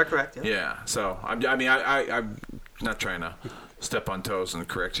 right? Yep, you are correct. Yep. Yeah. So I'm not trying to step on toes and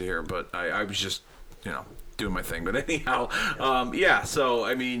correct you here, but I was just, doing my thing. But anyhow, so,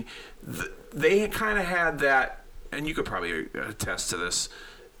 I mean, they kind of had that, and you could probably attest to this,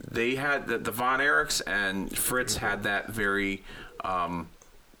 they had the Von Erichs and Fritz had that very,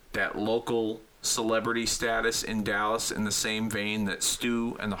 that local celebrity status in Dallas in the same vein that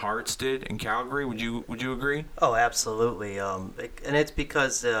Stu and the Hearts did in Calgary. Would you agree? Oh, absolutely. And it's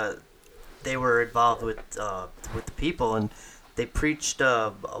because they were involved with the people, and they preached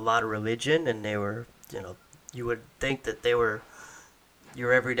a lot of religion, and they were, you would think that they were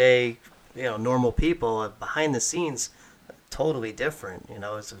your everyday, normal people. Behind the scenes, totally different.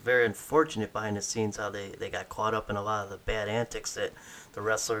 It's very unfortunate behind the scenes how they got caught up in a lot of the bad antics that the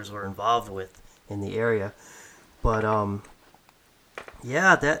wrestlers were involved with in the area. But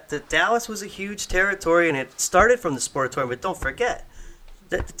the Dallas was a huge territory, and it started from the Sportatorium. But don't forget,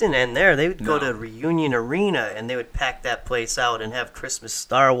 that didn't end there. They would go to Reunion Arena, and they would pack that place out and have Christmas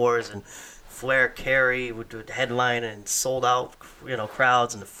Star Wars, and Flair Carey would headline and sold out,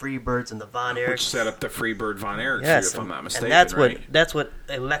 crowds, and the Freebirds and the Von Erichs. Which set up the Freebird Von Erich feud, if I'm not mistaken. And that's what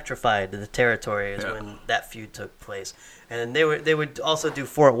electrified the territory is when that feud took place. And they would also do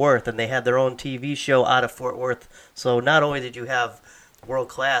Fort Worth, and they had their own TV show out of Fort Worth. So not only did you have World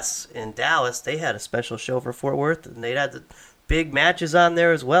Class in Dallas, they had a special show for Fort Worth, and they had the big matches on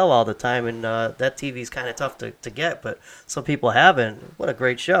there as well all the time, and that TV's kind of tough to get, but some people haven't. What a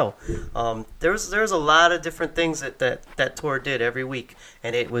great show. There's a lot of different things that tour did every week,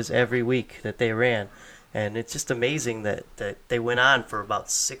 and it was every week that they ran, and it's just amazing that they went on for about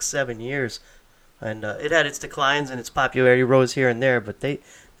 6-7 years, and it had its declines and its popularity rose here and there, but they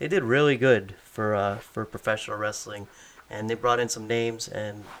did really good for professional wrestling, and they brought in some names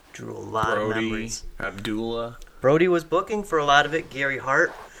and drew a lot of memories. Abdullah. Brody was booking for a lot of it. Gary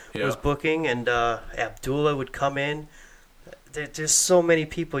Hart was booking, and Abdullah would come in. There's so many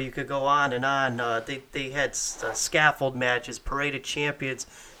people you could go on and on. They had scaffold matches, Parade of Champions,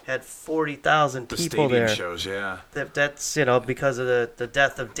 had 40,000 people there. The stadium shows, yeah. That's, because of the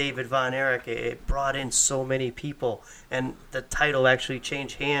death of David Von Erich, it brought in so many people. And the title actually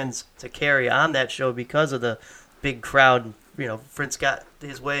changed hands to Carey on that show because of the big crowd. Fritz got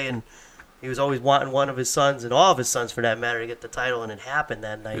his way, and he was always wanting one of his sons, and all of his sons for that matter, to get the title, and it happened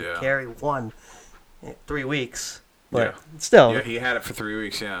that night. Yeah. Carey won 3 weeks. But still. Yeah, he had it for 3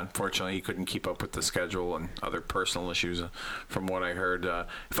 weeks, yeah. Unfortunately, he couldn't keep up with the schedule and other personal issues from what I heard.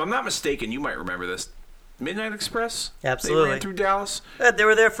 If I'm not mistaken, you might remember this. Midnight Express? Absolutely. They ran through Dallas? They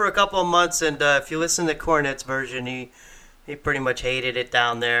were there for a couple of months, and if you listen to Cornette's version, he pretty much hated it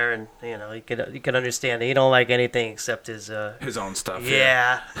down there, and you could understand. He don't like anything except his own stuff.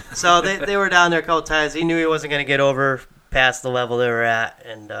 Yeah. So they were down there a couple times. He knew he wasn't going to get over past the level they were at,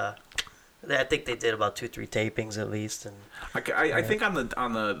 and I think they did about 2-3 tapings at least. And I think on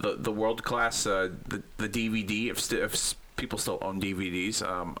the World Class the DVD, if people still own DVDs,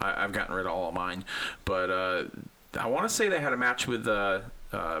 I've gotten rid of all of mine, but I want to say they had a match with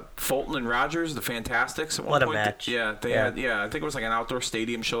Fulton and Rogers, the Fantastics. At one what point. a match! Yeah, they had. Yeah, I think it was like an outdoor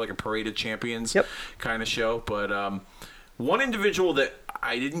stadium show, like a Parade of Champions kind of show. But one individual that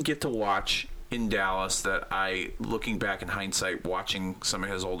I didn't get to watch in Dallas, that I, looking back in hindsight, watching some of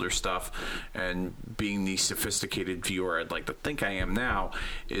his older stuff and being the sophisticated viewer I'd like to think I am now,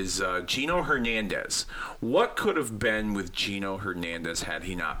 is Gino Hernandez. What could have been with Gino Hernandez had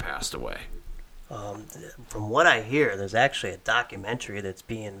he not passed away? From what I hear, there's actually a documentary that's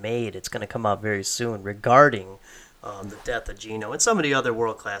being made. It's going to come out very soon regarding the death of Gino and some of the other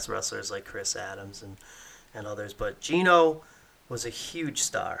world-class wrestlers like Chris Adams and others. But Gino was a huge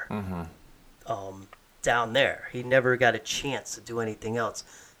star down there. He never got a chance to do anything else.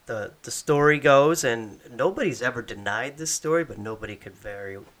 The story goes, and nobody's ever denied this story, but nobody could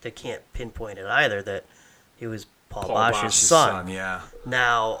they can't pinpoint it either, that he was Paul Bosch's son. Yeah.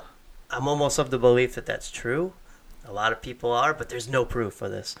 Now, I'm almost of the belief that that's true. A lot of people are, but there's no proof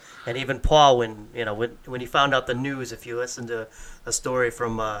of this. And even Paul, when he found out the news, if you listen to a story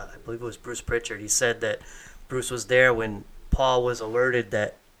from I believe it was Bruce Pritchard, he said that Bruce was there when Paul was alerted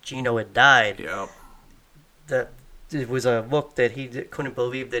that Gino had died. Yep. That it was a look that he couldn't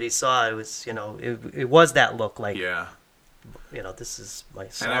believe that he saw. It was, it was that look like, this is my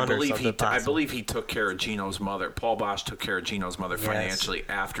son. And I believe he took care of Gino's mother. Paul Bosch took care of Gino's mother financially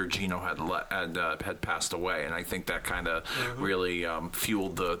after Gino had passed away, and I think that kind of really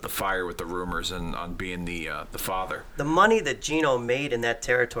fueled the fire with the rumors and on being the father. The money that Gino made in that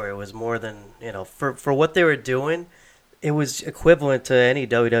territory was more than for what they were doing. It was equivalent to any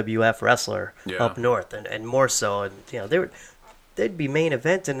WWF wrestler up north, and more so. And they'd be main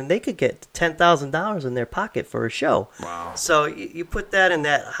eventing, and they could get $10,000 in their pocket for a show. Wow! So you put that in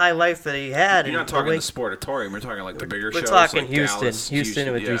that high life that he had. You're not talking the Sportatorium. We're talking like the bigger shows. We're talking like Houston. Dallas,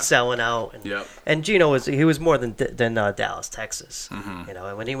 Houston would be selling out. And, yep. And Gino was more than Dallas, Texas. Mm-hmm.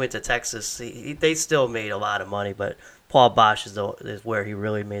 And when he went to Texas, they still made a lot of money, but Paul Bosch is where he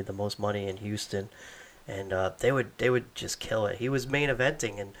really made the most money in Houston. And they would just kill it. He was main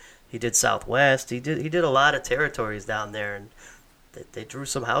eventing, and he did Southwest. He did a lot of territories down there, and they drew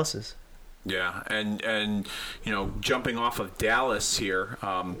some houses. Yeah, and jumping off of Dallas here,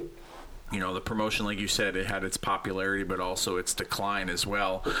 the promotion, like you said, it had its popularity, but also its decline as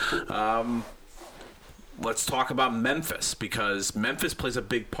well. Let's talk about Memphis, because Memphis plays a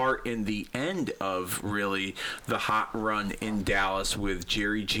big part in the end of really the hot run in Dallas, with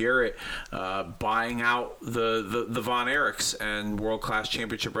Jerry Jarrett buying out the Von Erichs and World Class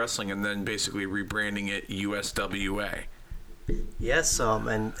Championship Wrestling, and then basically rebranding it USWA. Yes,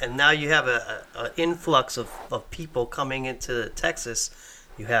 and now you have an influx of people coming into Texas.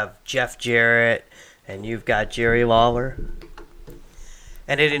 You have Jeff Jarrett, and you've got Jerry Lawler.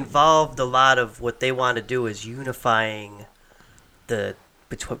 And it involved a lot of what they want to do is unifying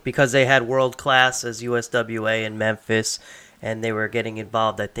because they had World Class as USWA in Memphis, and they were getting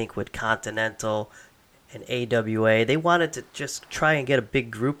involved, I think, with Continental and AWA. They wanted to just try and get a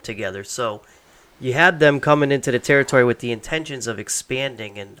big group together. So you had them coming into the territory with the intentions of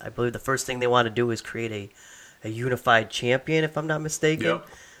expanding, and I believe the first thing they want to do is create a unified champion, if I'm not mistaken.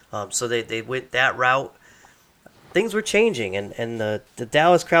 Yep. So they went that route. Things were changing, and the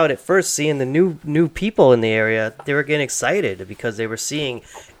Dallas crowd at first, seeing the new people in the area, they were getting excited because they were seeing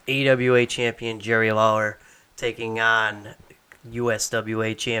AWA champion Jerry Lawler taking on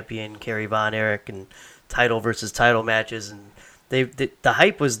USWA champion Kerry Von Erich, and title versus title matches, and the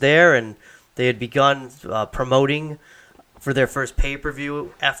hype was there, and they had begun promoting for their first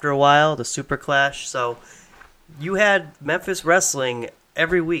pay-per-view after a while, the Super Clash. So you had Memphis wrestling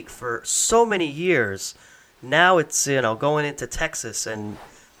every week for so many years. Now it's going into Texas, and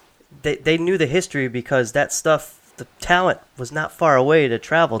they knew the history because that stuff, the talent was not far away to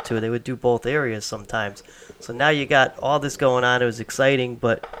travel to. They would do both areas sometimes. So now you got all this going on. It was exciting,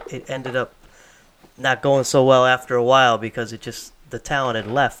 but it ended up not going so well after a while because the talent had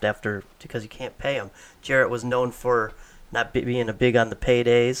left because you can't pay them. Jarrett was known for not being big on the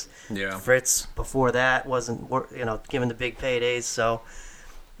paydays. Yeah. Fritz before that wasn't given the big paydays, so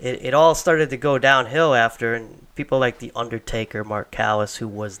it all started to go downhill after, and people like The Undertaker, Mark Callis, who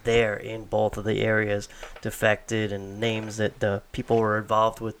was there in both of the areas, defected, and names that the people were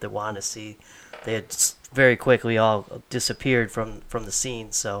involved with that wanted to see, they had very quickly all disappeared from the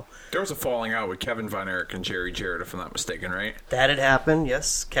scene. So there was a falling out with Kevin Von Erich and Jerry Jarrett, if I'm not mistaken, right? that had happened,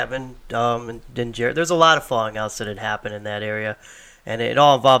 yes. Kevin and Jarrett. There's a lot of falling outs that had happened in that area, and it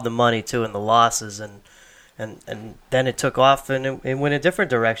all involved the money too and the losses, and then it took off and it went a different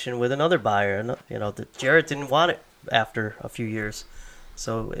direction with another buyer. And the Jarrett didn't want it after a few years,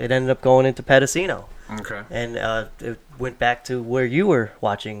 so it ended up going into Pedicino. Okay. And it went back to where you were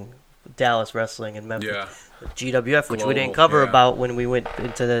watching Dallas wrestling in Memphis, Yeah. GWF, which we Global, didn't cover yeah. about when we went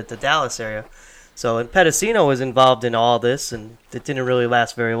into the Dallas area. So, and Pedicino was involved in all this, and it didn't really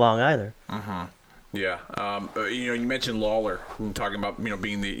last very long either. Mm-hmm. Yeah. You mentioned Lawler, talking about,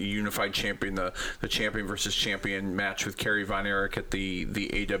 being the unified champion, the champion versus champion match with Kerry Von Erich at the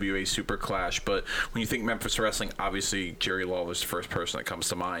AWA Super Clash. But when you think Memphis wrestling, obviously Jerry Lawler is the first person that comes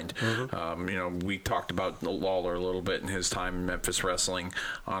to mind. Mm-hmm. We talked about Lawler a little bit in his time in Memphis wrestling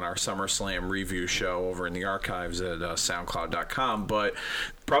on our SummerSlam review show over in the archives at SoundCloud.com. But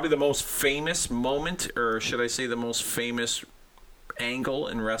probably the most famous moment, or should I say the most famous angle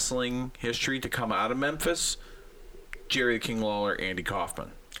in wrestling history to come out of Memphis, Jerry the King Lawler, Andy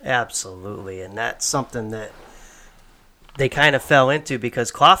Kaufman. Absolutely, and that's something that they kind of fell into because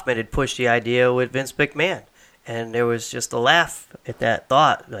Kaufman had pushed the idea with Vince McMahon, and there was just a laugh at that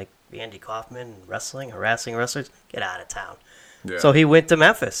thought, like Andy Kaufman wrestling, harassing wrestlers, get out of town. Yeah. So he went to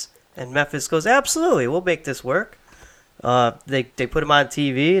Memphis, and Memphis goes, absolutely, we'll make this work. They put him on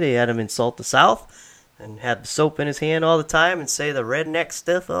TV, they had him insult the South, and had the soap in his hand all the time and say the redneck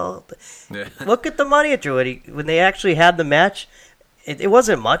stuff. Yeah. Look at the money it drew. When they actually had the match, it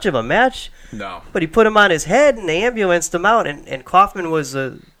wasn't much of a match. No. But he put him on his head and they ambulanced him out. And Kaufman was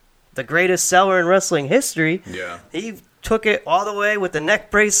the greatest seller in wrestling history. Yeah. He took it all the way with the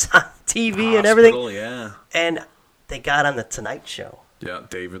neck brace on TV and everything. Yeah. And they got on the Tonight Show. Yeah,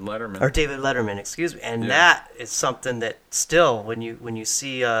 David Letterman. Or David Letterman, excuse me. And that is something that still, when you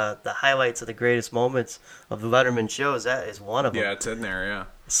see the highlights of the greatest moments of the Letterman shows, that is one of them. Yeah, it's in there, yeah.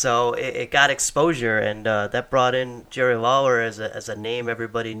 So it got exposure, and that brought in Jerry Lawler as a name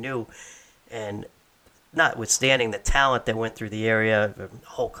everybody knew. And notwithstanding the talent that went through the area,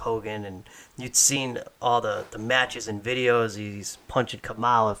 Hulk Hogan, and you'd seen all the matches and videos. He's punching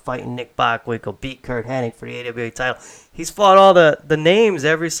Kamala, fighting Nick Bockwinkel, beat Kurt Hennig for the AWA title. He's fought all the names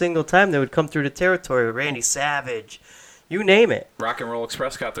every single time that would come through the territory. Randy Savage, you name it. Rock and Roll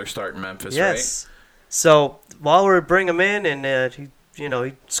Express got their start in Memphis, yes. Right? So Lawler would bring him in, and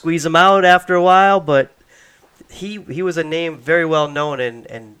he'd squeeze him out after a while, but he was a name very well known,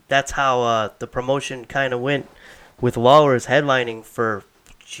 and that's how the promotion kind of went with Lawler's headlining for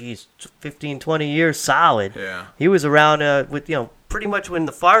 15, 20 years solid. Yeah. He was around with pretty much when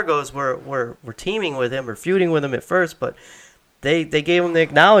the Fargos were teaming with him or feuding with him at first, but they gave him the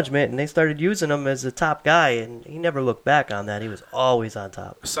acknowledgement and they started using him as the top guy, and he never looked back on that. He was always on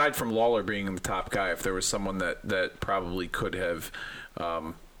top. Aside from Lawler being the top guy, if there was someone that probably could have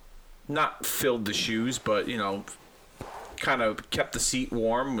not filled the shoes, but kind of kept the seat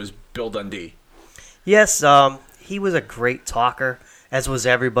warm, was Bill Dundee. Yes, he was a great talker, as was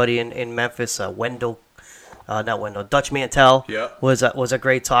everybody in Memphis. Dutch Mantel was a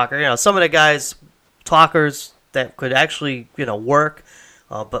great talker. Some of the guys, talkers that could actually work,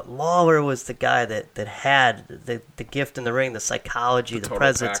 but Lawler was the guy that had the gift in the ring, the psychology, the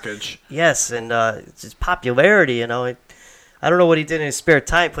presence. Package. Yes, and his popularity. I don't know what he did in his spare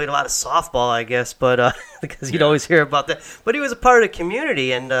time. He played a lot of softball, I guess, but because you'd always hear about that. But he was a part of the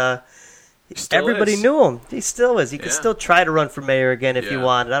community, and everybody knew him. He still is. He could still try to run for mayor again if he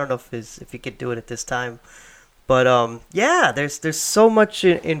wanted. I don't know if he could do it at this time. But there's so much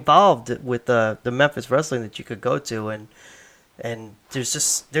involved with the Memphis wrestling that you could go to, and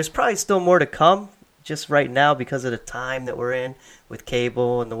there's probably still more to come. Just right now, because of the time that we're in with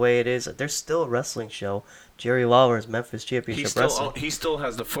cable and the way it is, there's still a wrestling show. Jerry Lawler's Memphis Championship Wrestling. He still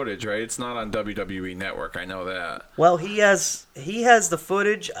has the footage, right? It's not on WWE Network. I know that. Well, he has the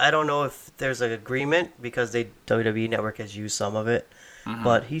footage. I don't know if there's an agreement because WWE Network has used some of it,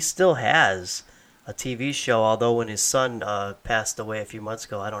 but he still has a TV show. Although when his son passed away a few months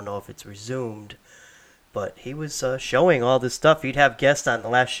ago, I don't know if it's resumed. But he was showing all this stuff. He'd have guests on. The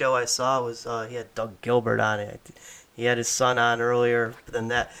last show I saw was he had Doug Gilbert on it. He had his son on earlier than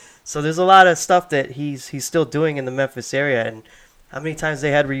that. So there's a lot of stuff that he's still doing in the Memphis area. And how many times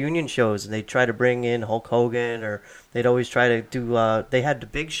they had reunion shows and they'd try to bring in Hulk Hogan, or they'd always try to do, they had the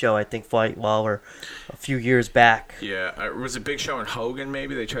Big Show, I think, fight Lawler a few years back. Yeah, was it Big Show and Hogan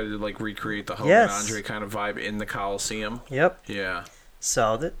maybe? They tried to like recreate the Hogan-Andre kind of vibe in the Coliseum. Yep. Yeah.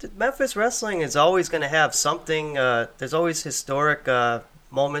 So the Memphis wrestling is always going to have something, there's always historic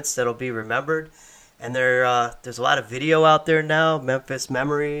moments that'll be remembered. And there's a lot of video out there now, Memphis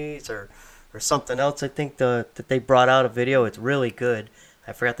Memories or something else. I think that they brought out a video. It's really good.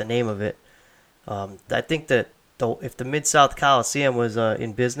 I forgot the name of it. I think that if the Mid-South Coliseum was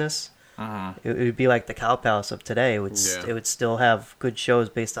in business, it would be like the Cow Palace of today. It would still have good shows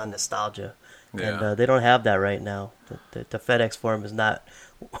based on nostalgia. Yeah. And they don't have that right now. The FedEx Forum is not.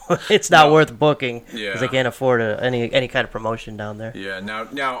 It's not worth booking because they can't afford any kind of promotion down there. Yeah.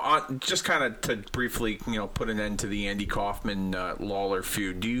 Now, just kind of to briefly, put an end to the Andy Kaufman Lawler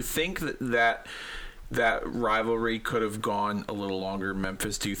feud. Do you think that rivalry could have gone a little longer in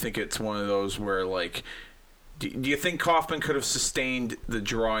Memphis? Do you think it's one of those where like? Do you think Kaufman could have sustained the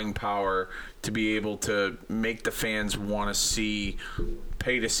drawing power to be able to make the fans want to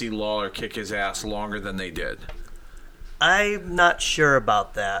pay to see Lawler kick his ass longer than they did? I'm not sure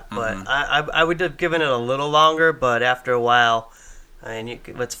about that, but I would have given it a little longer. But after a while,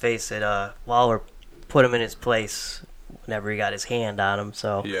 let's face it, Lawler put him in his place whenever he got his hand on him.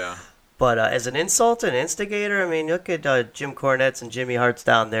 So yeah. But as an insult and instigator, look at Jim Cornette's and Jimmy Hart's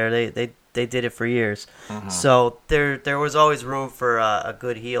down there. They did it for years. So there was always room for a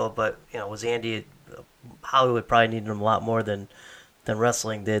good heel. But was Andy? Hollywood probably needed him a lot more than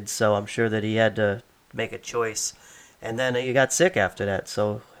wrestling did. So I'm sure that he had to make a choice. And then he got sick after that,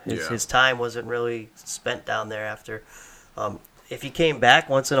 so his time wasn't really spent down there after. If he came back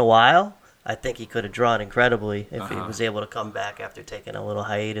once in a while, I think he could have drawn incredibly if he was able to come back after taking a little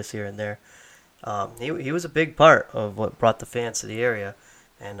hiatus here and there. He was a big part of what brought the fans to the area,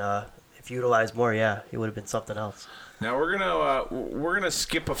 and if utilized more, he would have been something else. Now we're gonna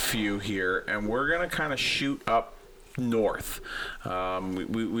skip a few here, and we're gonna kind of shoot up north.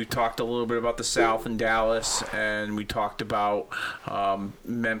 We talked a little bit about the South and Dallas, and we talked about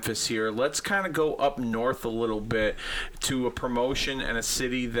Memphis here. Let's kind of go up north a little bit to a promotion and a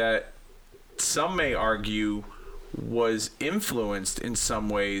city that some may argue was influenced in some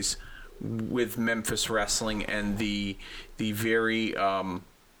ways with Memphis wrestling and the very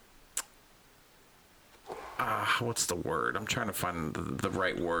what's the word? I'm trying to find the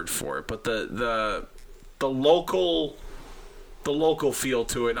right word for it, but the local feel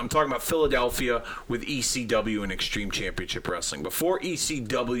to it. I'm talking about Philadelphia with ECW and Extreme Championship Wrestling. Before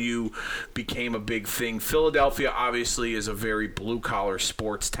ECW became a big thing, Philadelphia obviously is a very blue-collar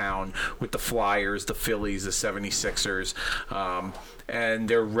sports town with the Flyers, the Phillies, the 76ers, and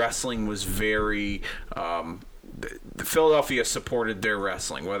their wrestling was very... Philadelphia supported their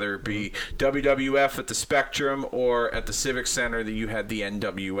wrestling, whether it be WWF at the Spectrum or at the Civic Center that you had the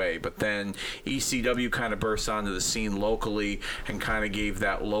NWA. But then ECW kind of burst onto the scene locally and kind of gave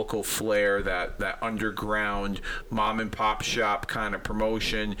that local flair, that underground mom and pop shop kind of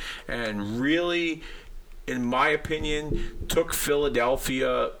promotion, and really, in my opinion, took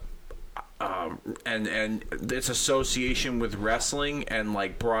Philadelphia and its association with wrestling and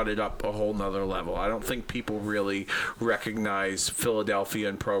like brought it up a whole nother level. I don't think people really recognize Philadelphia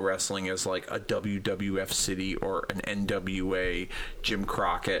and pro wrestling as like a WWF city or an NWA Jim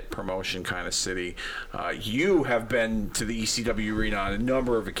Crockett promotion kind of city. You have been to the ECW arena on a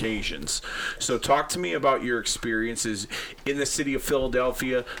number of occasions. So talk to me about your experiences in the city of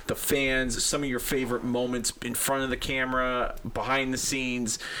Philadelphia, the fans, some of your favorite moments in front of the camera, behind the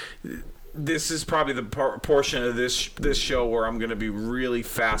scenes. This is probably the portion of this show where I'm going to be really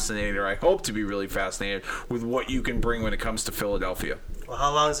fascinated, or I hope to be really fascinated, with what you can bring when it comes to Philadelphia. Well,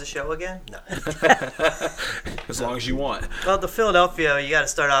 how long is the show again? No. As long as you want. Well, the Philadelphia, you got to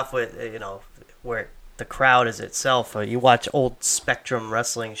start off with, where the crowd is itself. You watch old Spectrum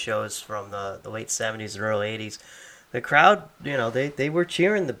wrestling shows from the late 70s and early 80s. The crowd, they were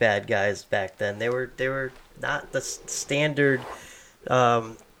cheering the bad guys back then. They were not the standard...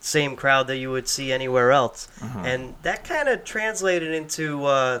 same crowd that you would see anywhere else. And that kind of translated into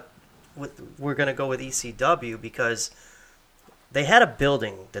we're going to go with ECW because they had a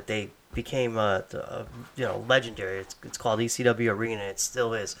building that they became legendary. It's called ECW Arena. It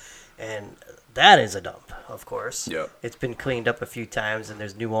still is. And that is a dump, of course. Yep. It's been cleaned up a few times, and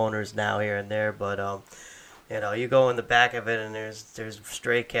there's new owners now here and there, but you go in the back of it, and there's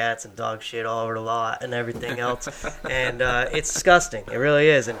stray cats and dog shit all over the lot and everything else, and it's disgusting. It really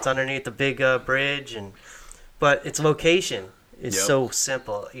is, and it's underneath the big bridge. But its location is Yep. so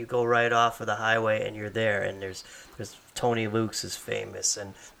simple. You go right off of the highway and you're there, and there's Tony Luke's is famous,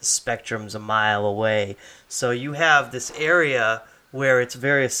 and the Spectrum's a mile away. So you have this area where it's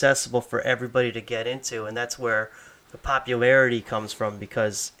very accessible for everybody to get into, and that's where the popularity comes from,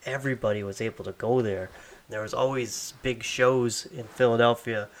 because everybody was able to go there. There was always big shows in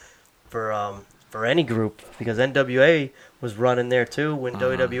Philadelphia for any group, because NWA was running there too. When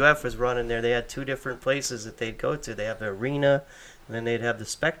WWF was running there, they had two different places that they'd go to. They have the arena, and then they'd have the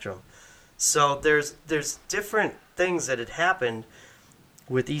Spectrum. So there's different things that had happened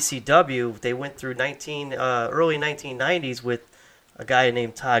with ECW. They went through early 1990s with a guy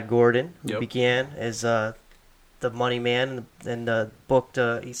named Todd Gordon, who Yep. began as the money man and booked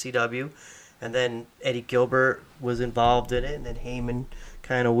ECW. And then Eddie Gilbert was involved in it, and then Heyman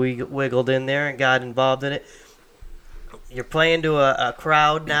kind of wiggled in there and got involved in it. You're playing to a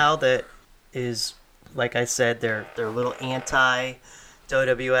crowd now that is, like I said, they're a little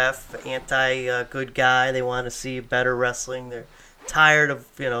anti-WWF, anti-good guy. They want to see better wrestling. They're tired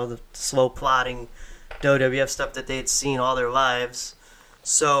of, the slow plotting WWF stuff that they'd seen all their lives.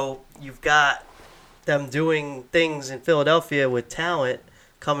 So you've got them doing things in Philadelphia with talent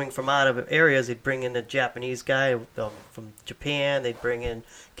coming from out of areas. They'd bring in a Japanese guy from Japan. They'd bring in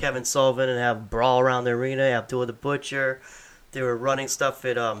Kevin Sullivan and have a brawl around the arena. Abdullah the Butcher. They were running stuff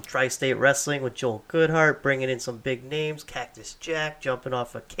at Tri-State Wrestling with Joel Goodhart, bringing in some big names. Cactus Jack jumping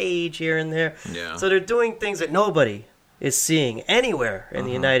off a cage here and there. Yeah. So they're doing things that nobody is seeing anywhere in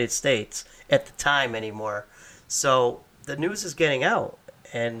the United States at the time anymore. So the news is getting out.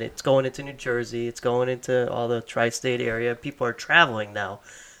 And it's going into New Jersey. It's going into all the tri-state area. People are traveling now.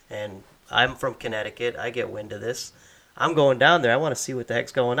 And I'm from Connecticut. I get wind of this. I'm going down there. I want to see what the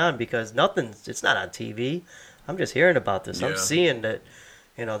heck's going on, because it's not on TV. I'm just hearing about this. Yeah. I'm seeing that,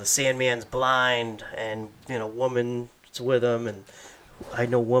 the Sandman's blind, and, woman's with him. And I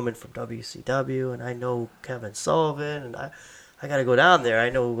know woman from WCW, and I know Kevin Sullivan, and I got to go down there. I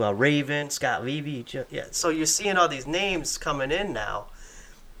know Raven, Scott Levy. Yeah. So you're seeing all these names coming in now.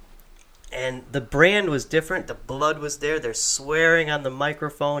 And the brand was different. The blood was there. They're swearing on the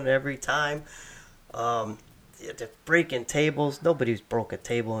microphone every time. They're breaking tables. Nobody's broke a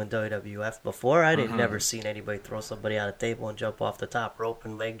table in WWF before. I didn't never seen anybody throw somebody on a table and jump off the top rope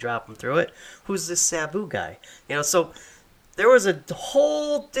and leg drop them through it. Who's this Sabu guy? So there was a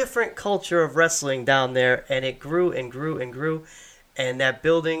whole different culture of wrestling down there, and it grew and grew and grew. And that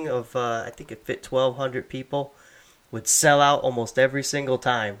building of, I think it fit 1,200 people, would sell out almost every single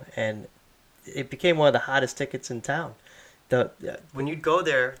time. And it became one of the hottest tickets in town. When you'd go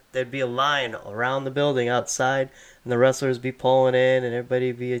there, there'd be a line around the building outside, and the wrestlers be pulling in, and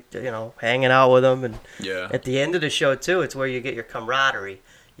everybody be hanging out with them. And at the end of the show too, it's where you get your camaraderie.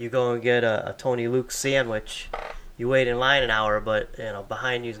 You go and get a Tony Luke sandwich. You wait in line an hour, but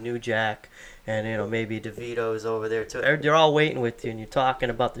behind you's New Jack, and maybe DeVito's over there too. They're all waiting with you, and you're talking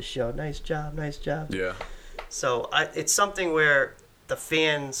about the show. Nice job, nice job. Yeah. So it's something where the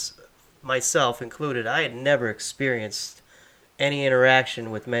fans, myself included, I had never experienced any interaction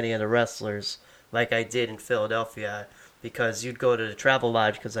with many of the wrestlers like I did in Philadelphia, because you'd go to the Travel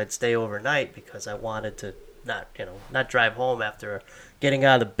Lodge because I'd stay overnight, because I wanted to not drive home after getting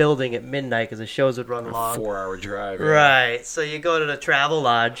out of the building at midnight, because the shows would run long. 4-hour drive. Yeah. Right. So you go to the Travel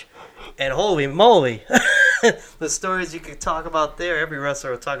Lodge, and holy moly, the stories you could talk about there, every wrestler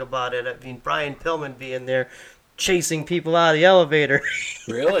would talk about it. I mean, Brian Pillman being there, chasing people out of the elevator.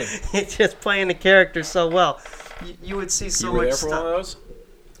 Really? Just playing the character so well. You would see so You were much there for stuff. one of those?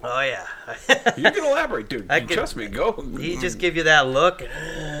 Oh, yeah. You can elaborate, dude. Trust me. Go. He just give you that look,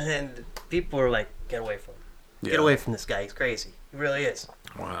 and people were like, get away from him. Yeah. Get away from this guy. He's crazy. He really is.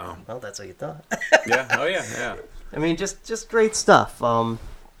 Wow. Well, that's what you thought. Yeah. Oh, yeah. Yeah. I mean, just great stuff. Don't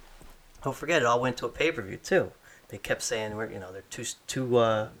forget, it all went to a pay-per-view, too. They kept saying,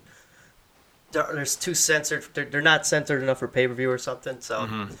 they're there's too censored. They're not censored enough for pay-per-view or something,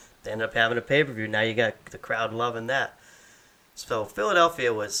 so they ended up having a pay-per-view. Now you got the crowd loving that. So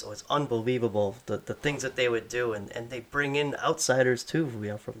Philadelphia was unbelievable, the things that they would do, and they bring in outsiders, too,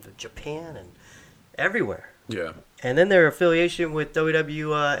 from Japan and everywhere. Yeah. And then their affiliation with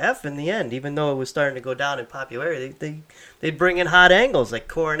WWF in the end, even though it was starting to go down in popularity, they'd bring in hot angles like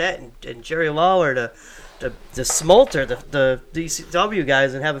Cornette and Jerry Lawler to smolter the DCW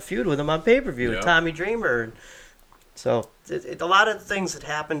guys and have a feud with them on pay-per-view, Yeah. and Tommy Dreamer. And so a lot of things that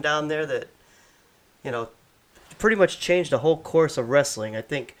happened down there that, pretty much changed the whole course of wrestling. I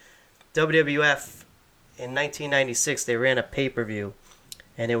think WWF in 1996, they ran a pay-per-view,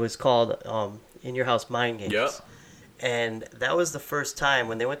 and it was called In Your House Mind Games. Yep. And that was the first time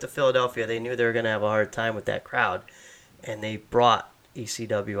when they went to Philadelphia, they knew they were going to have a hard time with that crowd. and they brought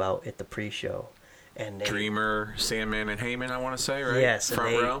ECW out at the pre-show. And they, Dreamer, Sandman, and Heyman, I want to say, right? Yes,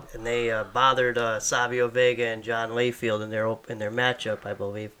 Front row. and they bothered Savio Vega and John Layfield in their matchup, I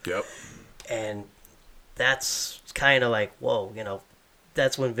believe. Yep. And that's kind of like, whoa,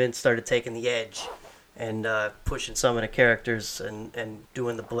 that's when Vince started taking the edge and pushing some of the characters and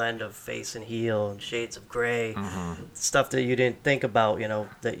doing the blend of face and heel and shades of gray, stuff that you didn't think about,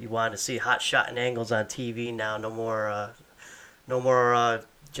 that you wanted to see, hot shotting angles on TV now. No more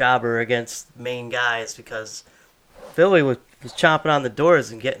jobber against main guys, because Philly was chomping on the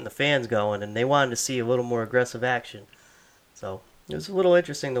doors and getting the fans going, and they wanted to see a little more aggressive action. So it was a little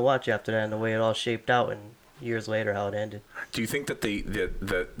interesting to watch after that and the way it all shaped out, and years later how it ended. Do you think that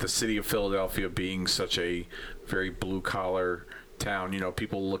the city of Philadelphia, being such a very blue collar town,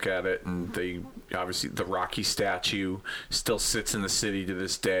 people look at it and they obviously, the Rocky statue still sits in the city to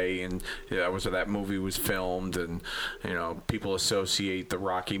this day, and that was where that movie was filmed, and people associate the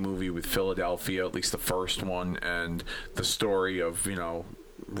Rocky movie with Philadelphia, at least the first one, and the story of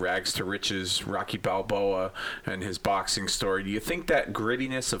rags to riches, Rocky Balboa, and his boxing story. Do you think that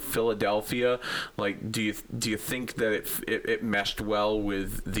grittiness of Philadelphia, like, do you think that it meshed well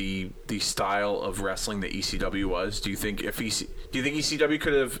with the style of wrestling that ECW was? Do you think ECW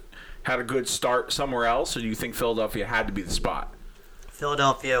could have had a good start somewhere else, or do you think Philadelphia had to be the spot?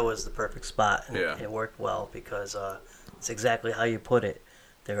 Philadelphia was the perfect spot, and yeah. It worked well because it's exactly how you put it.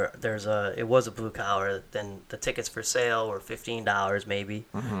 It was a blue collar. Then the tickets for sale were $15, maybe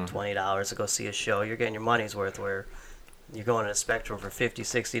 $20 to go see a show. You're getting your money's worth. Where you're going to the Spectrum for $50,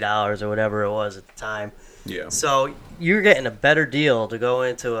 $60 or whatever it was at the time. Yeah. So you're getting a better deal to go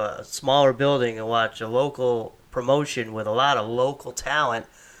into a smaller building and watch a local promotion with a lot of local talent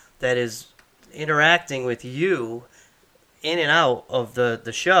that is interacting with you in and out of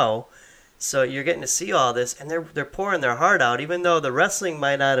the show. So you're getting to see all this, and they're pouring their heart out, even though the wrestling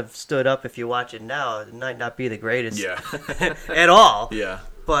might not have stood up. If you watch it now, it might not be the greatest at all. Yeah.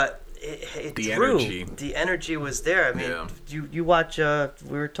 But it the drew. Energy. The energy was there. I mean, you watch, we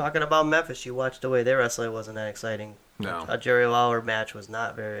were talking about Memphis. You watched the way they wrestled. It wasn't that exciting. No. A Jerry Lawler match was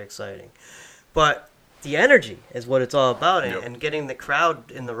not very exciting. But the energy is what it's all about, and getting the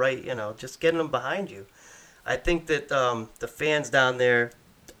crowd in the right, just getting them behind you. I think that the fans down there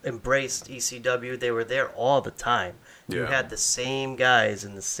embraced ECW. They were there all the time. Yeah. You had the same guys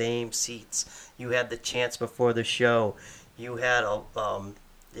in the same seats. You had the chants before the show. You had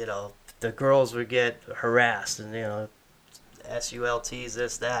the girls would get harassed and SULTs,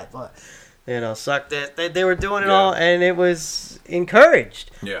 this, that, but suck that. They were doing it all, and it was encouraged.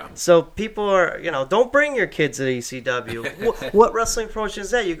 Yeah. So people are, don't bring your kids to ECW. What wrestling promotion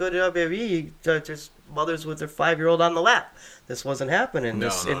is that? You go to WWE, there's mothers with their 5-year-old on the lap. This wasn't happening. No,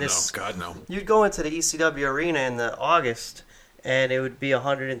 God, no. You'd go into the ECW arena in the August, and it would be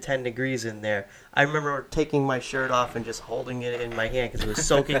 110 degrees in there. I remember taking my shirt off and just holding it in my hand because it was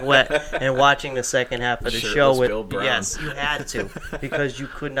soaking wet, and watching the second half of the show with Bill Brown. Yes, you had to, because you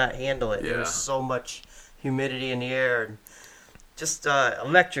could not handle it. Yeah. There was so much humidity in the air, and just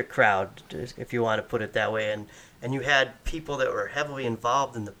electric crowd, if you want to put it that way. And you had people that were heavily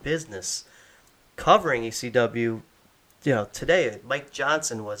involved in the business covering ECW. Today Mike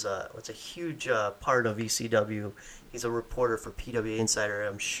Johnson was a huge part of ECW. He's a reporter for PW Insider.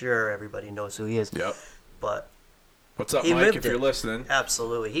 I'm sure everybody knows who he is. Yep. But what's up, Mike? If you're listening,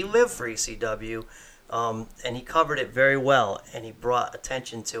 absolutely, he lived for ECW, and he covered it very well, and he brought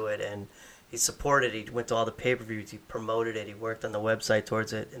attention to it, and he supported it. He went to all the pay-per-views. He promoted it. He worked on the website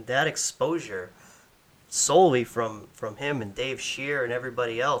towards it, and that exposure, solely from him and Dave Scheer and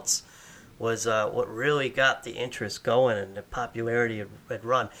everybody else, was what really got the interest going, and the popularity had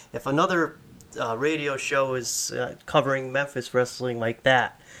run. If another radio show is covering Memphis wrestling like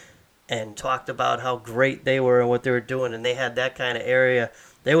that and talked about how great they were and what they were doing, and they had that kind of area,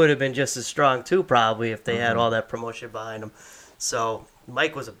 they would have been just as strong too, probably, if they had all that promotion behind them. So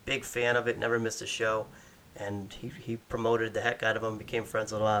Mike was a big fan of it, never missed a show, and he promoted the heck out of them, became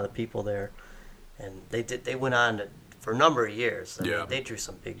friends with a lot of the people there, and they went on for a number of years. I mean, they drew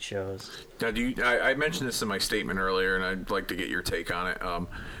some big shows. Now, I mentioned this in my statement earlier, and I'd like to get your take on it.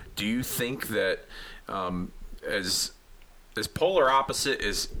 Do you think that as polar opposite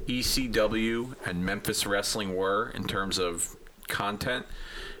as ECW and Memphis Wrestling were in terms of content,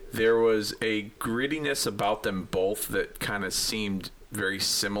 there was a grittiness about them both that kind of seemed very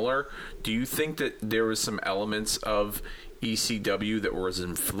similar? Do you think that there was some elements of ECW that was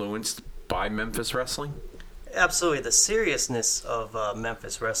influenced by Memphis Wrestling? Absolutely. The seriousness of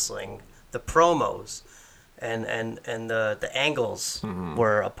Memphis Wrestling, the promos, and the angles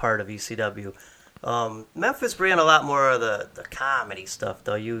were a part of ECW. Memphis ran a lot more of the comedy stuff,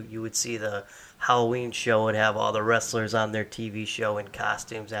 though. You would see the Halloween show would have all the wrestlers on their TV show in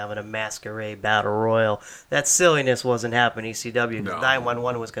costumes having a masquerade battle royal. That silliness wasn't happening ECW. No.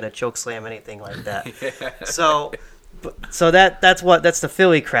 911 was going to choke slam anything like that. So that's the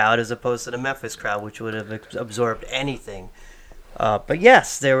Philly crowd as opposed to the Memphis crowd, which would have absorbed anything. But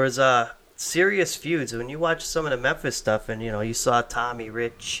yes, there was serious feuds. When you watch some of the Memphis stuff, and you saw Tommy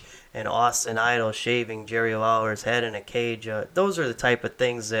Rich and Austin Idol shaving Jerry Lawler's head in a cage. Those are the type of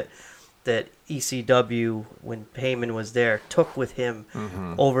things that ECW, when Heyman was there, took with him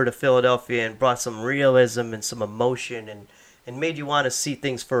over to Philadelphia and brought some realism and some emotion and made you want to see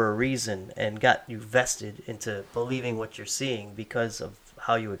things for a reason and got you vested into believing what you're seeing because of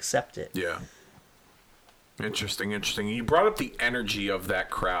how you accept it. Yeah. Interesting. You brought up the energy of that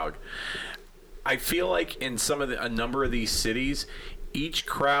crowd. I feel like in a number of these cities, each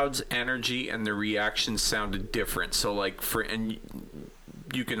crowd's energy and the reaction sounded different. So like and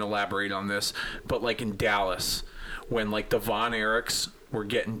you can elaborate on this, but like in Dallas, when like the Von Erichs were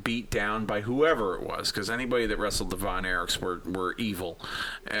getting beat down by whoever it was, because anybody that wrestled the Von Erichs were evil,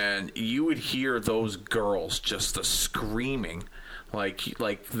 and you would hear those girls just the screaming. Like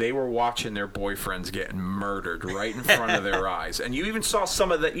they were watching their boyfriends getting murdered right in front of their eyes. And you even saw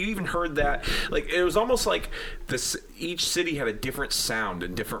some of that. You even heard that. Like, it was almost like each city had a different sound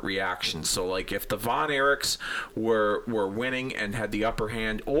and different reactions. So, like, if the Von Erichs were winning and had the upper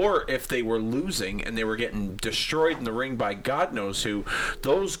hand, or if they were losing and they were getting destroyed in the ring by God knows who,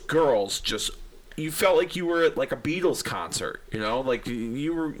 those girls just... You felt like you were at like a Beatles concert, like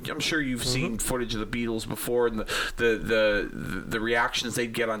you were. I'm sure you've seen footage of the Beatles before, and the reactions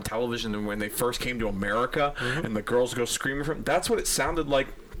they'd get on television when they first came to America, and the girls go screaming from. That's what it sounded like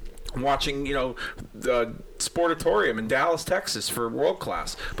watching, the Sportatorium in Dallas, Texas for World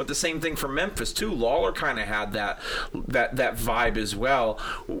Class. But the same thing for Memphis too. Lawler kind of had that vibe as well,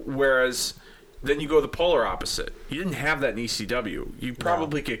 whereas. Then you go the polar opposite. You didn't have that in ECW. You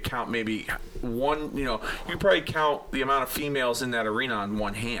probably could count maybe one, you probably count the amount of females in that arena on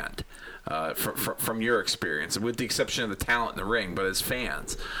one hand from your experience, with the exception of the talent in the ring, but as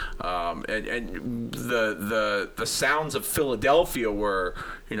fans. And the sounds of Philadelphia were,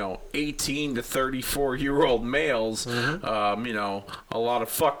 18 to 34-year-old males, a lot of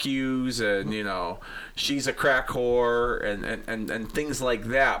fuck yous and, she's a crack whore and things like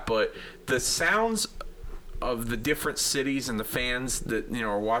that. But the sounds of the different cities and the fans that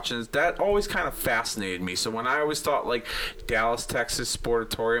are watching, that always kind of fascinated me. So when I always thought like Dallas, Texas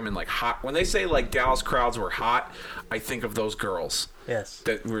Sportatorium and like hot, when they say like Dallas crowds were hot, I think of those girls. Yes.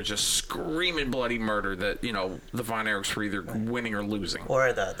 That were just screaming bloody murder that, the Von Erichs were either winning or losing.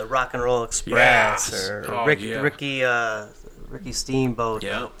 Or the Rock and Roll Express, yes. or Ricky Steamboat.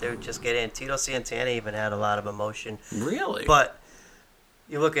 Yeah. They would just get in. Tito Santana even had a lot of emotion. Really? But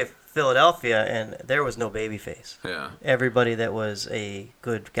you look at Philadelphia, and there was no babyface. Yeah. Everybody that was a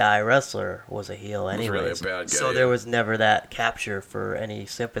good guy wrestler was a heel anyways. Was really a bad guy, so there was never that capture for any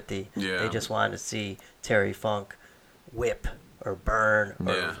sympathy. Yeah. They just wanted to see Terry Funk whip or burn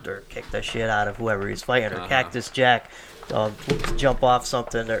or kick the shit out of whoever he's fighting, or Cactus Jack jump off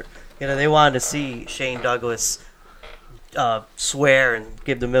something. Or they wanted to see Shane Douglas swear and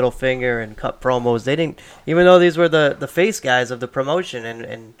give the middle finger and cut promos. They didn't, even though these were the face guys of the promotion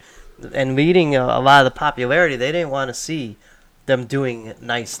and leading a lot of the popularity, they didn't want to see them doing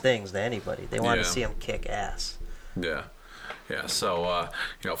nice things to anybody. They wanted to see them kick ass. Yeah. Yeah, so,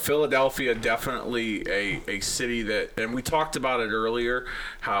 Philadelphia, definitely a city that, and we talked about it earlier,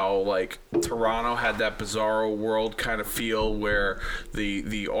 how, like, Toronto had that Bizarro World kind of feel where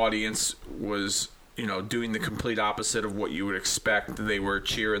the audience was, doing the complete opposite of what you would expect. They were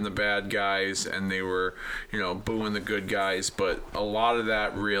cheering the bad guys and they were, booing the good guys, but a lot of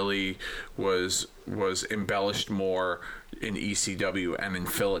that really was embellished more in ECW and in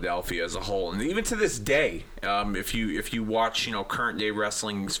Philadelphia as a whole. And even to this day, if you watch, current day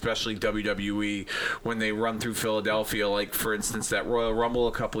wrestling, especially WWE, when they run through Philadelphia, like for instance that Royal Rumble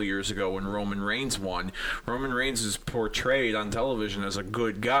a couple of years ago when Roman Reigns won, Roman Reigns is portrayed on television as a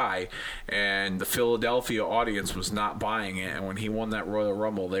good guy, and the Philadelphia audience was not buying it. And when he won that Royal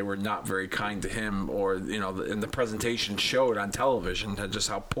Rumble, they were not very kind to him, or and the presentation showed on television just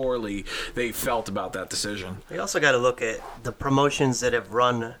how poorly they felt about that decision. We also got to look at the promotions that have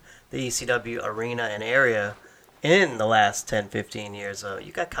run the ECW arena and area in the last 10, 15 years.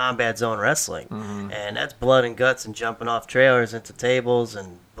 You got Combat Zone Wrestling, and that's blood and guts and jumping off trailers into tables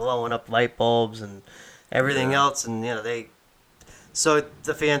and blowing up light bulbs and everything else. And So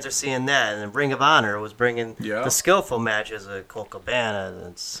the fans are seeing that, and Ring of Honor was bringing the skillful matches of Colt Cabana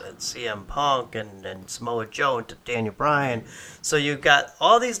and CM Punk and Samoa Joe and Daniel Bryan. So you've got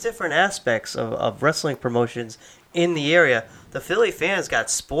all these different aspects of wrestling promotions in the area. The Philly fans got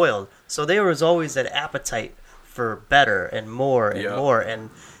spoiled, so there was always that appetite for better and more and more.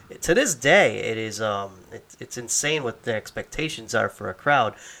 And to this day, it is it's insane what the expectations are for a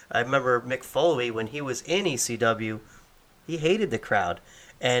crowd. I remember Mick Foley, when he was in ECW, he hated the crowd.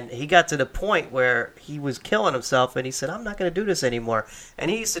 And he got to the point where he was killing himself, and he said, I'm not going to do this anymore.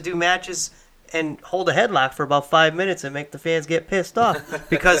 And he used to do matches and hold a headlock for about 5 minutes and make the fans get pissed off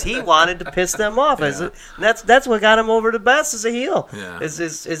because he wanted to piss them off. Yeah. That's what got him over the best as a heel. Yeah.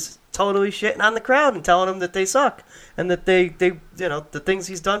 Is totally shitting on the crowd and telling them that they suck and that they the things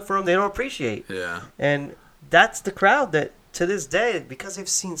he's done for them they don't appreciate. Yeah. And that's the crowd that to this day, because they've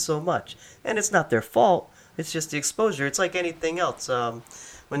seen so much, and it's not their fault. It's just the exposure. It's like anything else.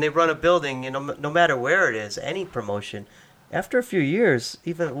 When they run a building, no matter where it is, any promotion, after a few years,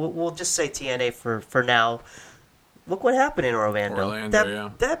 even we'll just say TNA for now. Look what happened in Orlando.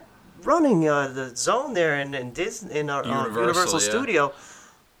 That running the zone there in Disney in our Universal Studio,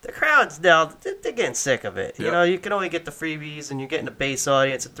 the crowds now they're getting sick of it. Yep. You can only get the freebies, and you're getting a base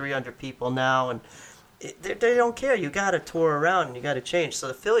audience of 300 people now, and they don't care. You got to tour around and you got to change. So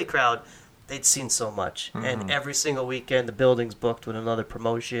the Philly crowd, they'd seen so much, and every single weekend the building's booked with another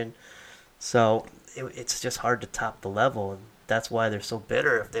promotion. So it's just hard to top the level, and that's why they're so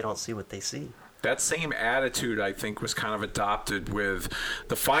bitter if they don't see what they see. That same attitude, I think, was kind of adopted with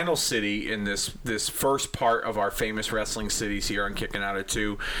the final city in this first part of our famous wrestling cities here on Kicking Out at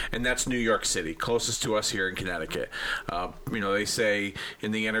 2, and that's New York City, closest to us here in Connecticut. They say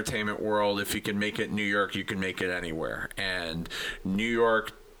in the entertainment world, if you can make it in New York, you can make it anywhere. And New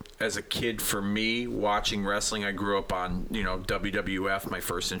York, as a kid, for me, watching wrestling, I grew up on, WWF. My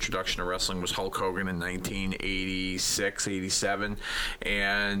first introduction to wrestling was Hulk Hogan in 1986, 87.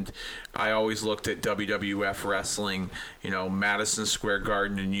 And I always looked at WWF wrestling, Madison Square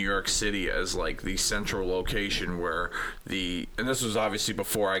Garden in New York City as like the central location where and this was obviously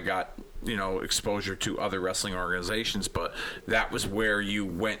before I got exposure to other wrestling organizations, but that was where you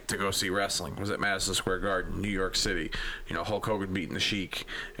went to go see wrestling, was at Madison Square Garden, New York City. Hulk Hogan beating the Sheik,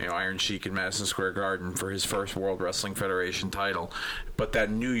 Iron Sheik in Madison Square Garden for his first World Wrestling Federation title. But that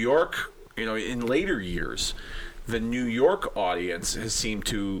New York, in later years, the New York audience has seemed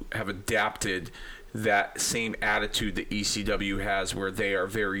to have adapted that same attitude that ECW has, where they are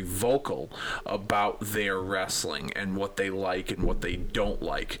very vocal about their wrestling and what they like and what they don't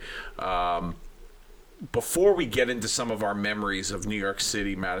like. Before we get into some of our memories of New York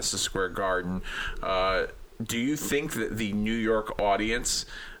City, Madison Square Garden, do you think that the New York audience,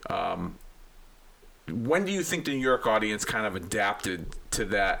 when do you think the New York audience kind of adapted to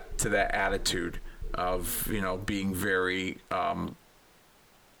that attitude of, being very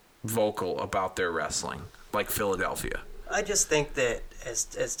vocal about their wrestling, like Philadelphia? I just think that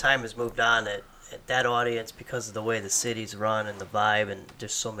as time has moved on, that audience, because of the way the city's run and the vibe, and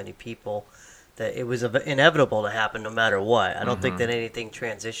there's so many people, that it was inevitable to happen no matter what. I don't think that anything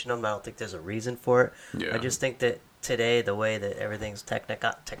transitioned them. I don't think there's a reason for it. Yeah. I just think that today, the way that everything's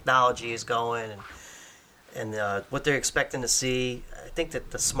technology is going and what they're expecting to see, I think that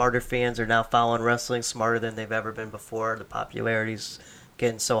the smarter fans are now following wrestling smarter than they've ever been before. The popularity's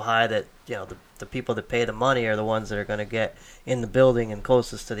getting so high that the people that pay the money are the ones that are going to get in the building and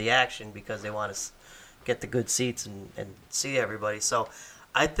closest to the action because they want to get the good seats and see everybody. So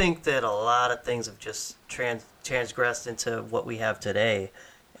I think that a lot of things have just transgressed into what we have today,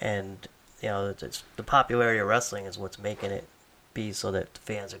 and the popularity of wrestling is what's making it be so that the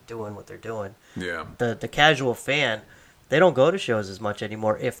fans are doing what they're doing. Yeah. The casual fan, they don't go to shows as much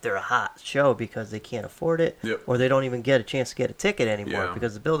anymore if they're a hot show because they can't afford it, or they don't even get a chance to get a ticket anymore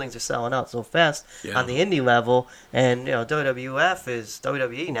because the buildings are selling out so fast on the indie level. And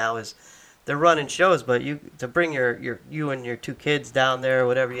WWE now is they're running shows, but to bring you and your two kids down there,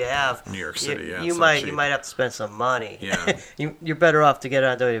 whatever you have, New York City, you might have to spend some money. Yeah, you're better off to get it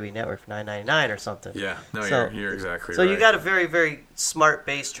on WWE Network for $9.99 or something. Yeah, no, you're exactly right. So you got a very, very smart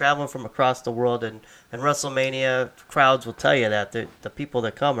base traveling from across the world, and WrestleMania crowds will tell you that the people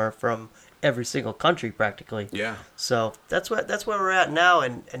that come are from every single country practically. Yeah. So that's where we're at now,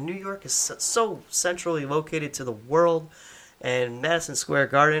 and New York is so centrally located to the world. And Madison Square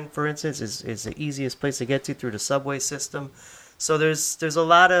Garden, for instance, is the easiest place to get to through the subway system. So there's a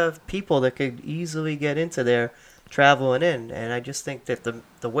lot of people that could easily get into there traveling in. And I just think that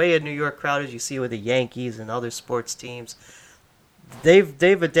the way a New York crowd is, you see with the Yankees and other sports teams,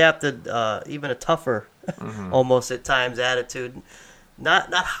 they've adapted even a tougher almost at times attitude.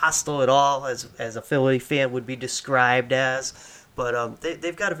 Not hostile at all, as a Philly fan would be described as, but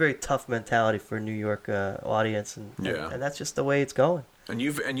they've got a very tough mentality for a New York audience, and that's just the way it's going. And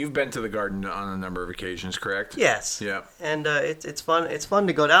you've been to the Garden on a number of occasions, correct? Yes. Yeah. And it's fun. It's fun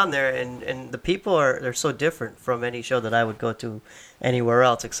to go down there, and the people they're so different from any show that I would go to anywhere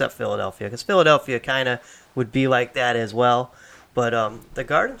else except Philadelphia, because Philadelphia kind of would be like that as well. But the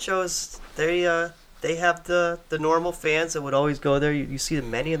Garden shows, they have the normal fans that would always go there. You see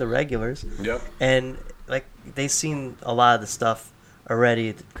many of the regulars. Yep. And like they've seen a lot of the stuff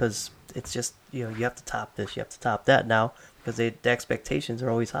already, because it's just, you have to top this, you have to top that now, because the expectations are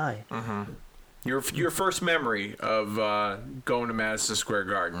always high. Mm-hmm. Your first memory of going to Madison Square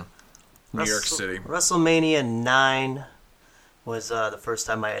Garden, New York City. WrestleMania 9 was the first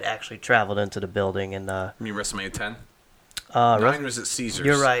time I had actually traveled into the building. And you mean WrestleMania 10? 9 was at Caesars.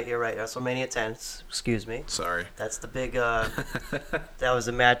 You're right. WrestleMania 10. Excuse me. Sorry. That's the big. That was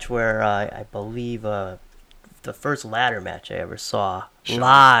a match where I believe the first ladder match I ever saw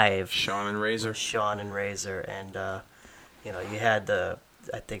live. Shawn and Razor. Shawn and Razor, and you had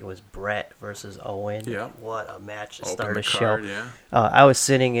I think it was Brett versus Owen. Yeah. What a match to Open start the a card, show. yeah. I was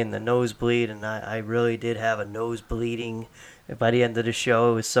sitting in the nosebleed, and I really did have a nosebleeding by the end of the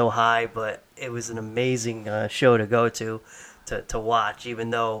show. It was so high, but it was an amazing show to go to watch,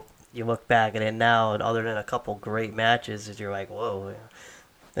 even though you look back at it now, and other than a couple great matches, you're like, whoa,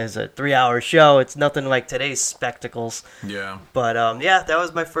 there's a 3-hour show. It's nothing like today's spectacles. Yeah. But, that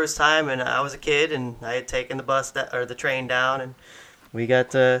was my first time, and I was a kid, and I had taken the train down, and we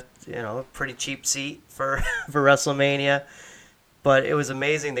got a pretty cheap seat for WrestleMania. But it was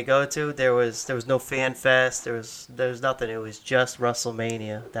amazing to go to. There was no fan fest. There was nothing. It was just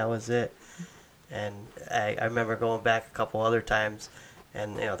WrestleMania. That was it. And I remember going back a couple other times,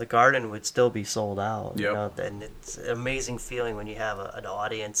 and the Garden would still be sold out. Yep. And it's an amazing feeling when you have an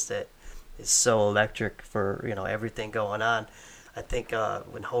audience that is so electric for everything going on. I think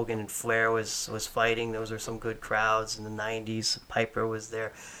when Hogan and Flair was fighting, those were some good crowds in the 90s. Piper was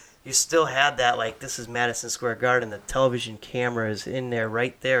there. You still had that, like, this is Madison Square Garden. The television camera is in there,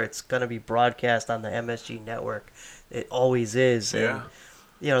 right there. It's going to be broadcast on the MSG network. It always is. Yeah.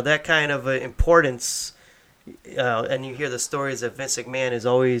 And, that kind of importance, and you hear the stories that Vince McMahon is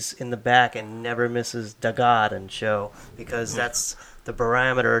always in the back and never misses the Garden show, because that's the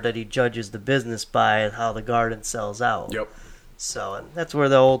barometer that he judges the business by, and how the Garden sells out. Yep. So, and that's where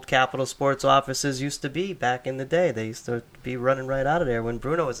the old Capital Sports offices used to be back in the day. They used to be running right out of there when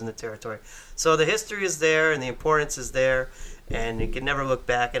Bruno was in the territory. So the history is there, and the importance is there, and you can never look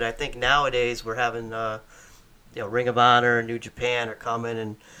back. And I think nowadays we're having, Ring of Honor and New Japan are coming,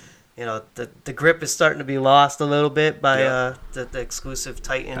 and the grip is starting to be lost a little bit by the exclusive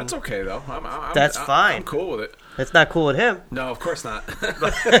Titan. That's okay though. That's fine. I'm cool with it. It's not cool with him. No, of course not.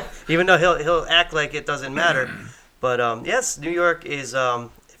 Even though he'll act like it doesn't matter. But yes, New York is.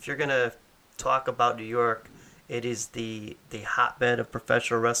 If you're gonna talk about New York, it is the hotbed of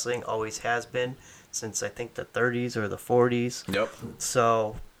professional wrestling. Always has been since I think the 30s or the 40s. Yep.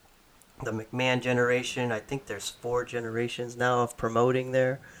 So the McMahon generation, I think there's 4 generations now of promoting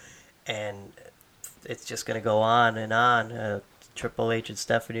there, and it's just gonna go on and on. Triple H and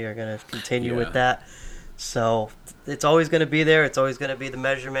Stephanie are gonna continue with that. So it's always going to be there. It's always going to be the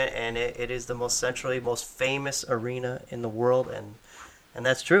measurement, and it is the most centrally, most famous arena in the world, and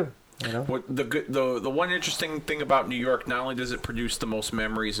that's true. What the one interesting thing about New York, not only does it produce the most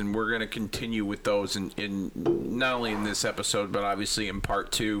memories, and we're going to continue with those in not only in this episode, but obviously in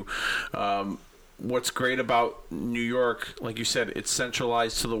part 2. What's great about New York, like you said, it's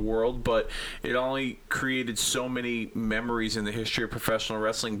centralized to the world, but it only created so many memories in the history of professional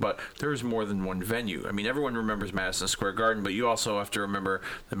wrestling, but there's more than one venue. I mean, everyone remembers Madison Square Garden, but you also have to remember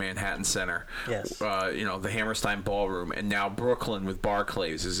the Manhattan Center. Yes. The Hammerstein Ballroom, and now Brooklyn with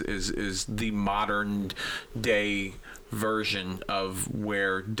Barclays is the modern day version of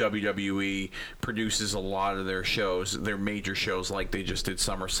where WWE produces a lot of their shows, their major shows, like they just did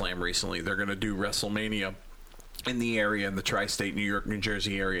SummerSlam recently. They're going to do WrestleMania in the area, in the tri-state New York, New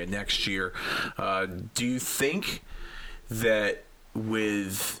Jersey area next year. Do you think that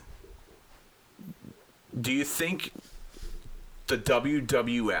do you think the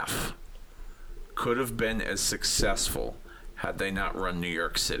WWF could have been as successful had they not run New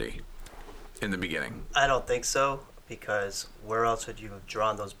York City in the beginning? I don't think so, because where else would you have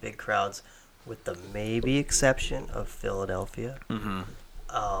drawn those big crowds, with the maybe exception of Philadelphia? Mm-hmm.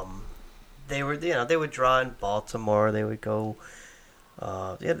 They would draw in Baltimore. They would go.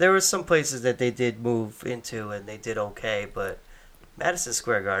 There were some places that they did move into, and they did okay. But Madison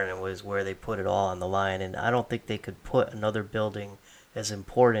Square Garden was where they put it all on the line, and I don't think they could put another building as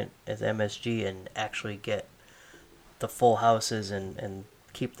important as MSG and actually get the full houses and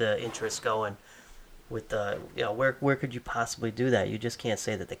keep the interest going. With the, where could you possibly do that? You just can't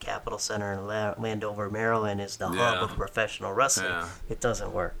say that the Capitol Center in Landover, Maryland, is the hub of professional wrestling. Yeah. It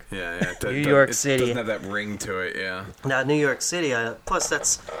doesn't work. Yeah. New York City doesn't have that ring to it. Yeah. Now New York City, plus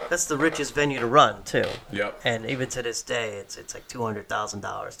that's the richest venue to run too. Yep. And even to this day, it's like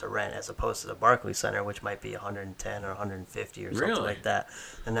 $200,000 to rent, as opposed to the Barclays Center, which might be 110 or 150 or something like that.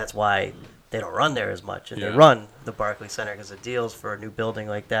 And that's why they don't run there as much, and they run the Barclays Center because the deals for a new building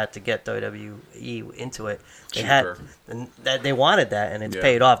like that to get WWE into it, they wanted that, and it's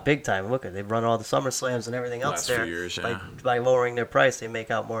paid off big time. Look, they've run all the SummerSlams and everything else there. Years, by lowering their price, they make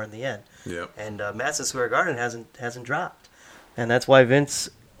out more in the end. Yep. And Madison Square Garden hasn't dropped, and that's why Vince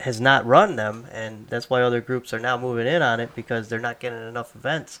has not run them, and that's why other groups are now moving in on it, because they're not getting enough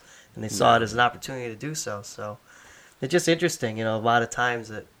events, and they saw it as an opportunity to do so. So it's just interesting, a lot of times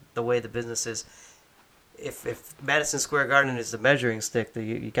that the way the business is, if Madison Square Garden is the measuring stick,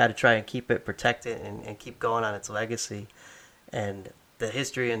 you got to try and keep it protected and keep going on its legacy. And the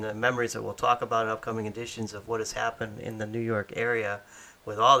history and the memories that we'll talk about in upcoming editions of what has happened in the New York area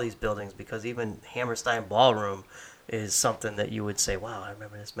with all these buildings, because even Hammerstein Ballroom is something that you would say, wow, I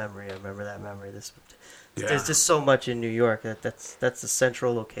remember this memory, I remember that memory. There's just so much in New York that's the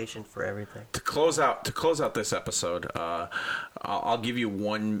central location for everything. To close out this episode, I'll give you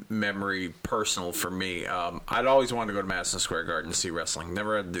one memory personal for me. I'd always wanted to go to Madison Square Garden to see wrestling.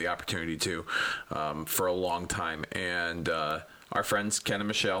 Never had the opportunity to for a long time. And our friends Ken and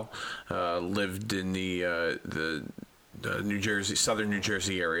Michelle lived in the New Jersey, southern New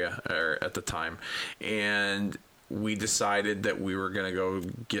Jersey area at the time, and we decided that we were going to go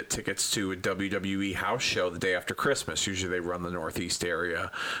get tickets to a WWE house show the day after Christmas. Usually they run the Northeast area.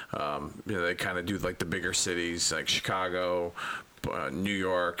 They kind of do like the bigger cities like Chicago, New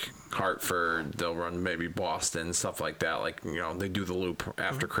York, Hartford. They'll run maybe Boston, stuff like that. Like, they do the loop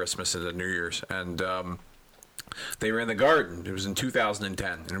after Christmas and the New Year's. And they were in the Garden. It was in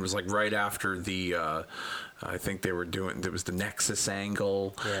 2010. And it was like right after the... I think they were doing, it was the Nexus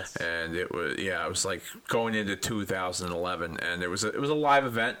angle, and it was like going into 2011, and it was a live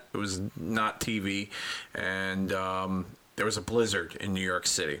event. It was not TV, and there was a blizzard in New York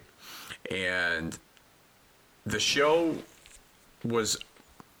City, and the show was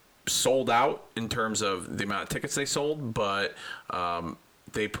sold out in terms of the amount of tickets they sold, but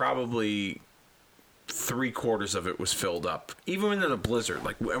they probably 3/4 of it was filled up, even in a blizzard.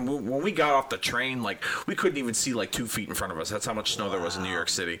 Like when we got off the train, like we couldn't even see like 2 feet in front of us. That's how much snow there was in New York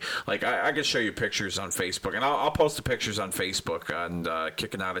City. Like I could show you pictures on Facebook, and I'll post the pictures on Facebook on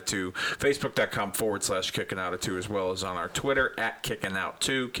Kicking Out at 2, facebook.com/KickingOut2, as well as on our Twitter at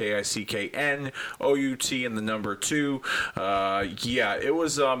KickingOut2, KICKNOUT and the number 2. It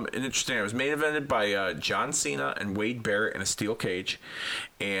was an interesting. It was main evented by John Cena and Wade Barrett in a steel cage,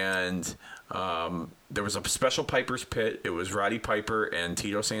 and there was a special Piper's Pit. It was Roddy Piper and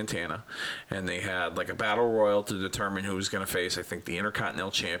Tito Santana, and they had like a battle royal to determine who was going to face, I think, the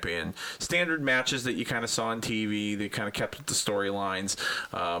Intercontinental Champion. Standard matches that you kind of saw on TV. They kind of kept with the storylines,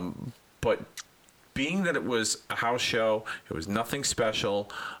 but being that it was a house show, it was nothing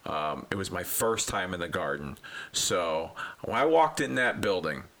special. It was my first time in the Garden, so when I walked in that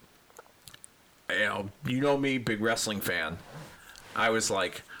building, you know me, big wrestling fan, I was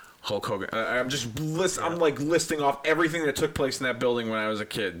like, Hulk Hogan. I'm listing off everything that took place in that building when I was a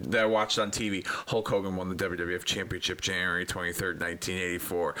kid that I watched on TV. Hulk Hogan won the WWF Championship January 23rd,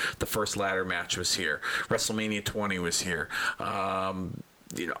 1984. The first ladder match was here. WrestleMania 20 was here.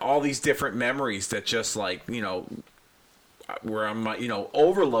 All these different memories that just where I'm,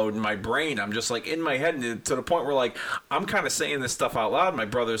 overloading my brain. I'm just like in my head, and to the point where like I'm kind of saying this stuff out loud. My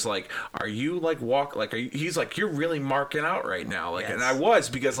brother's like, "Are you like He's like, "You're really marking out right now." Like, and I was,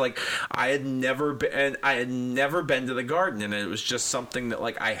 because like I had never been to the Garden, and it was just something that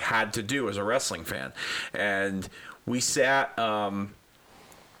like I had to do as a wrestling fan. And we sat. You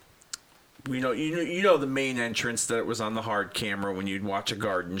know the main entrance that it was on the hard camera when you'd watch a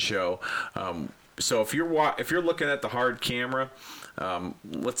Garden show. So if you're looking at the hard camera,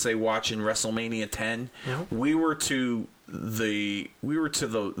 let's say watching WrestleMania 10, we were to the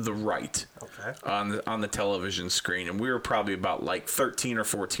right, on the television screen, and we were probably about like 13 or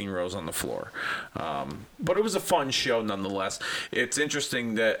 14 rows on the floor. But it was a fun show nonetheless. It's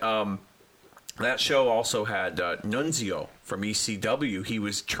interesting that That show also had Nunzio from ECW. He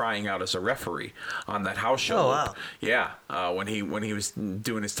was trying out as a referee on that house show. Oh, wow. Yeah, when he was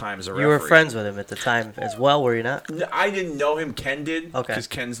doing his time as a referee. You were friends with him at the time as well, were you not? I didn't know him. Ken did. Okay. Because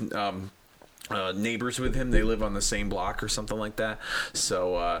Ken's neighbors with him. They live on the same block or something like that.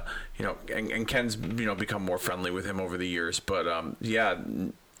 So, and Ken's, become more friendly with him over the years. But,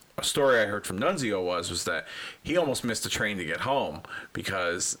 a story I heard from Nunzio was that he almost missed a train to get home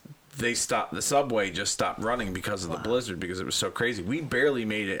because the subway just stopped running because of the blizzard, because it was so crazy. We barely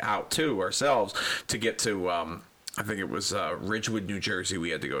made it out ourselves to get to I think it was Ridgewood, New Jersey we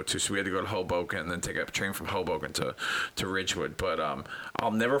had to go to. So we had to go to Hoboken and then take a train from Hoboken to Ridgewood. But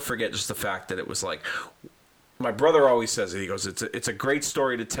I'll never forget just the fact that it was like, my brother always says it. He goes, it's a great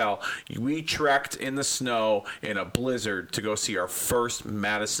story to tell. We trekked in the snow in a blizzard to go see our first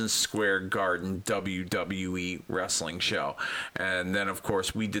Madison Square Garden WWE wrestling show. And then, of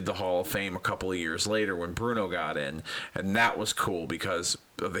course, we did the Hall of Fame a couple of years later when Bruno got in. And that was cool because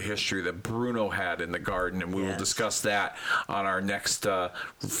of the history that Bruno had in the Garden, and we will discuss that on our next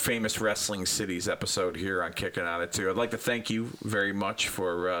Famous Wrestling Cities episode here on Kicking Out at 2. I'd like to thank you very much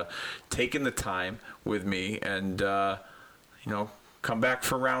for taking the time with me, and come back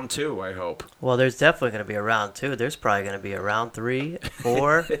for round 2, I hope. Well, there's definitely going to be a round 2. There's probably going to be a round 3,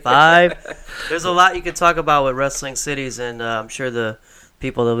 4, 5. There's a lot you can talk about with Wrestling Cities, and I'm sure the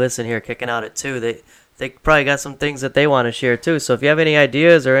people that listen here Kicking Out at 2, they probably got some things that they want to share too. So if you have any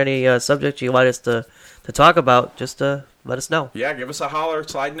ideas or any subjects you'd like us to talk about, just let us know. Yeah, give us a holler.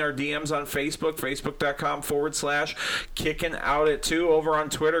 Slide in our DMs on Facebook, facebook.com/Kicking Out at 2. Over on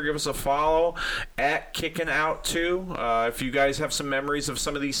Twitter, give us a follow at Kicking Out 2. If you guys have some memories of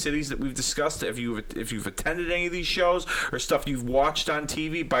some of these cities that we've discussed, if you've attended any of these shows or stuff you've watched on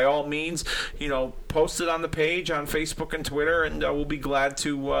TV, by all means, post it on the page on Facebook and Twitter, and we'll be glad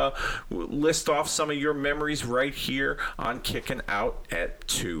to list off some of your memories right here on Kicking Out at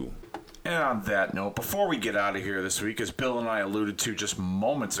 2. And on that note, before we get out of here this week, as Bill and I alluded to just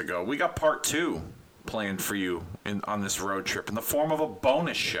moments ago, we got part 2 planned for you on this road trip in the form of a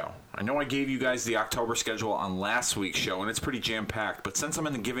bonus show. I know I gave you guys the October schedule on last week's show, and it's pretty jam-packed, but since I'm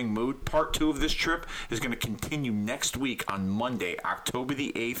in the giving mood, part 2 of this trip is going to continue next week on Monday, October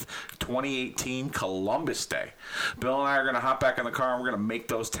the 8th, 2018, Columbus Day. Bill and I are going to hop back in the car, and we're going to make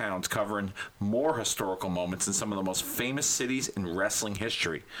those towns, covering more historical moments in some of the most famous cities in wrestling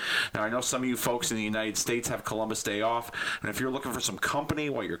history. Now, I know some of you folks in the United States have Columbus Day off, and if you're looking for some company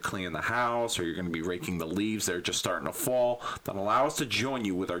while you're cleaning the house, or you're going to be raking the leaves that are just starting to fall, then allow us to join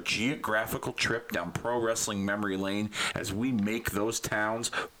you with our geographical trip down pro wrestling memory lane as we make those towns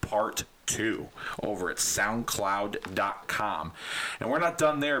part 2 over at SoundCloud.com. And we're not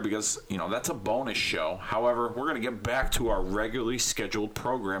done there because, that's a bonus show. However, we're going to get back to our regularly scheduled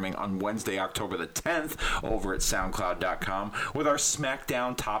programming on Wednesday, October the 10th over at SoundCloud.com with our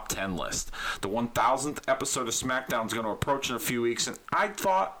SmackDown Top 10 list. The 1,000th episode of SmackDown is going to approach in a few weeks, and I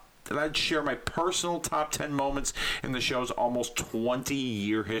thought that I'd share my personal top 10 moments in the show's almost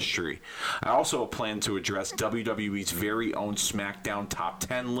 20-year history. I also plan to address WWE's very own SmackDown Top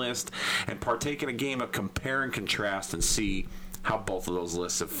 10 list and partake in a game of compare and contrast and see how both of those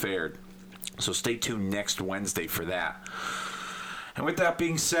lists have fared. So stay tuned next Wednesday for that. And with that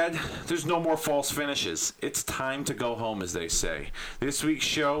being said, there's no more false finishes. It's time to go home, as they say. This week's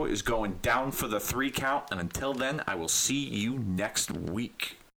show is going down for the 3 count, and until then, I will see you next week.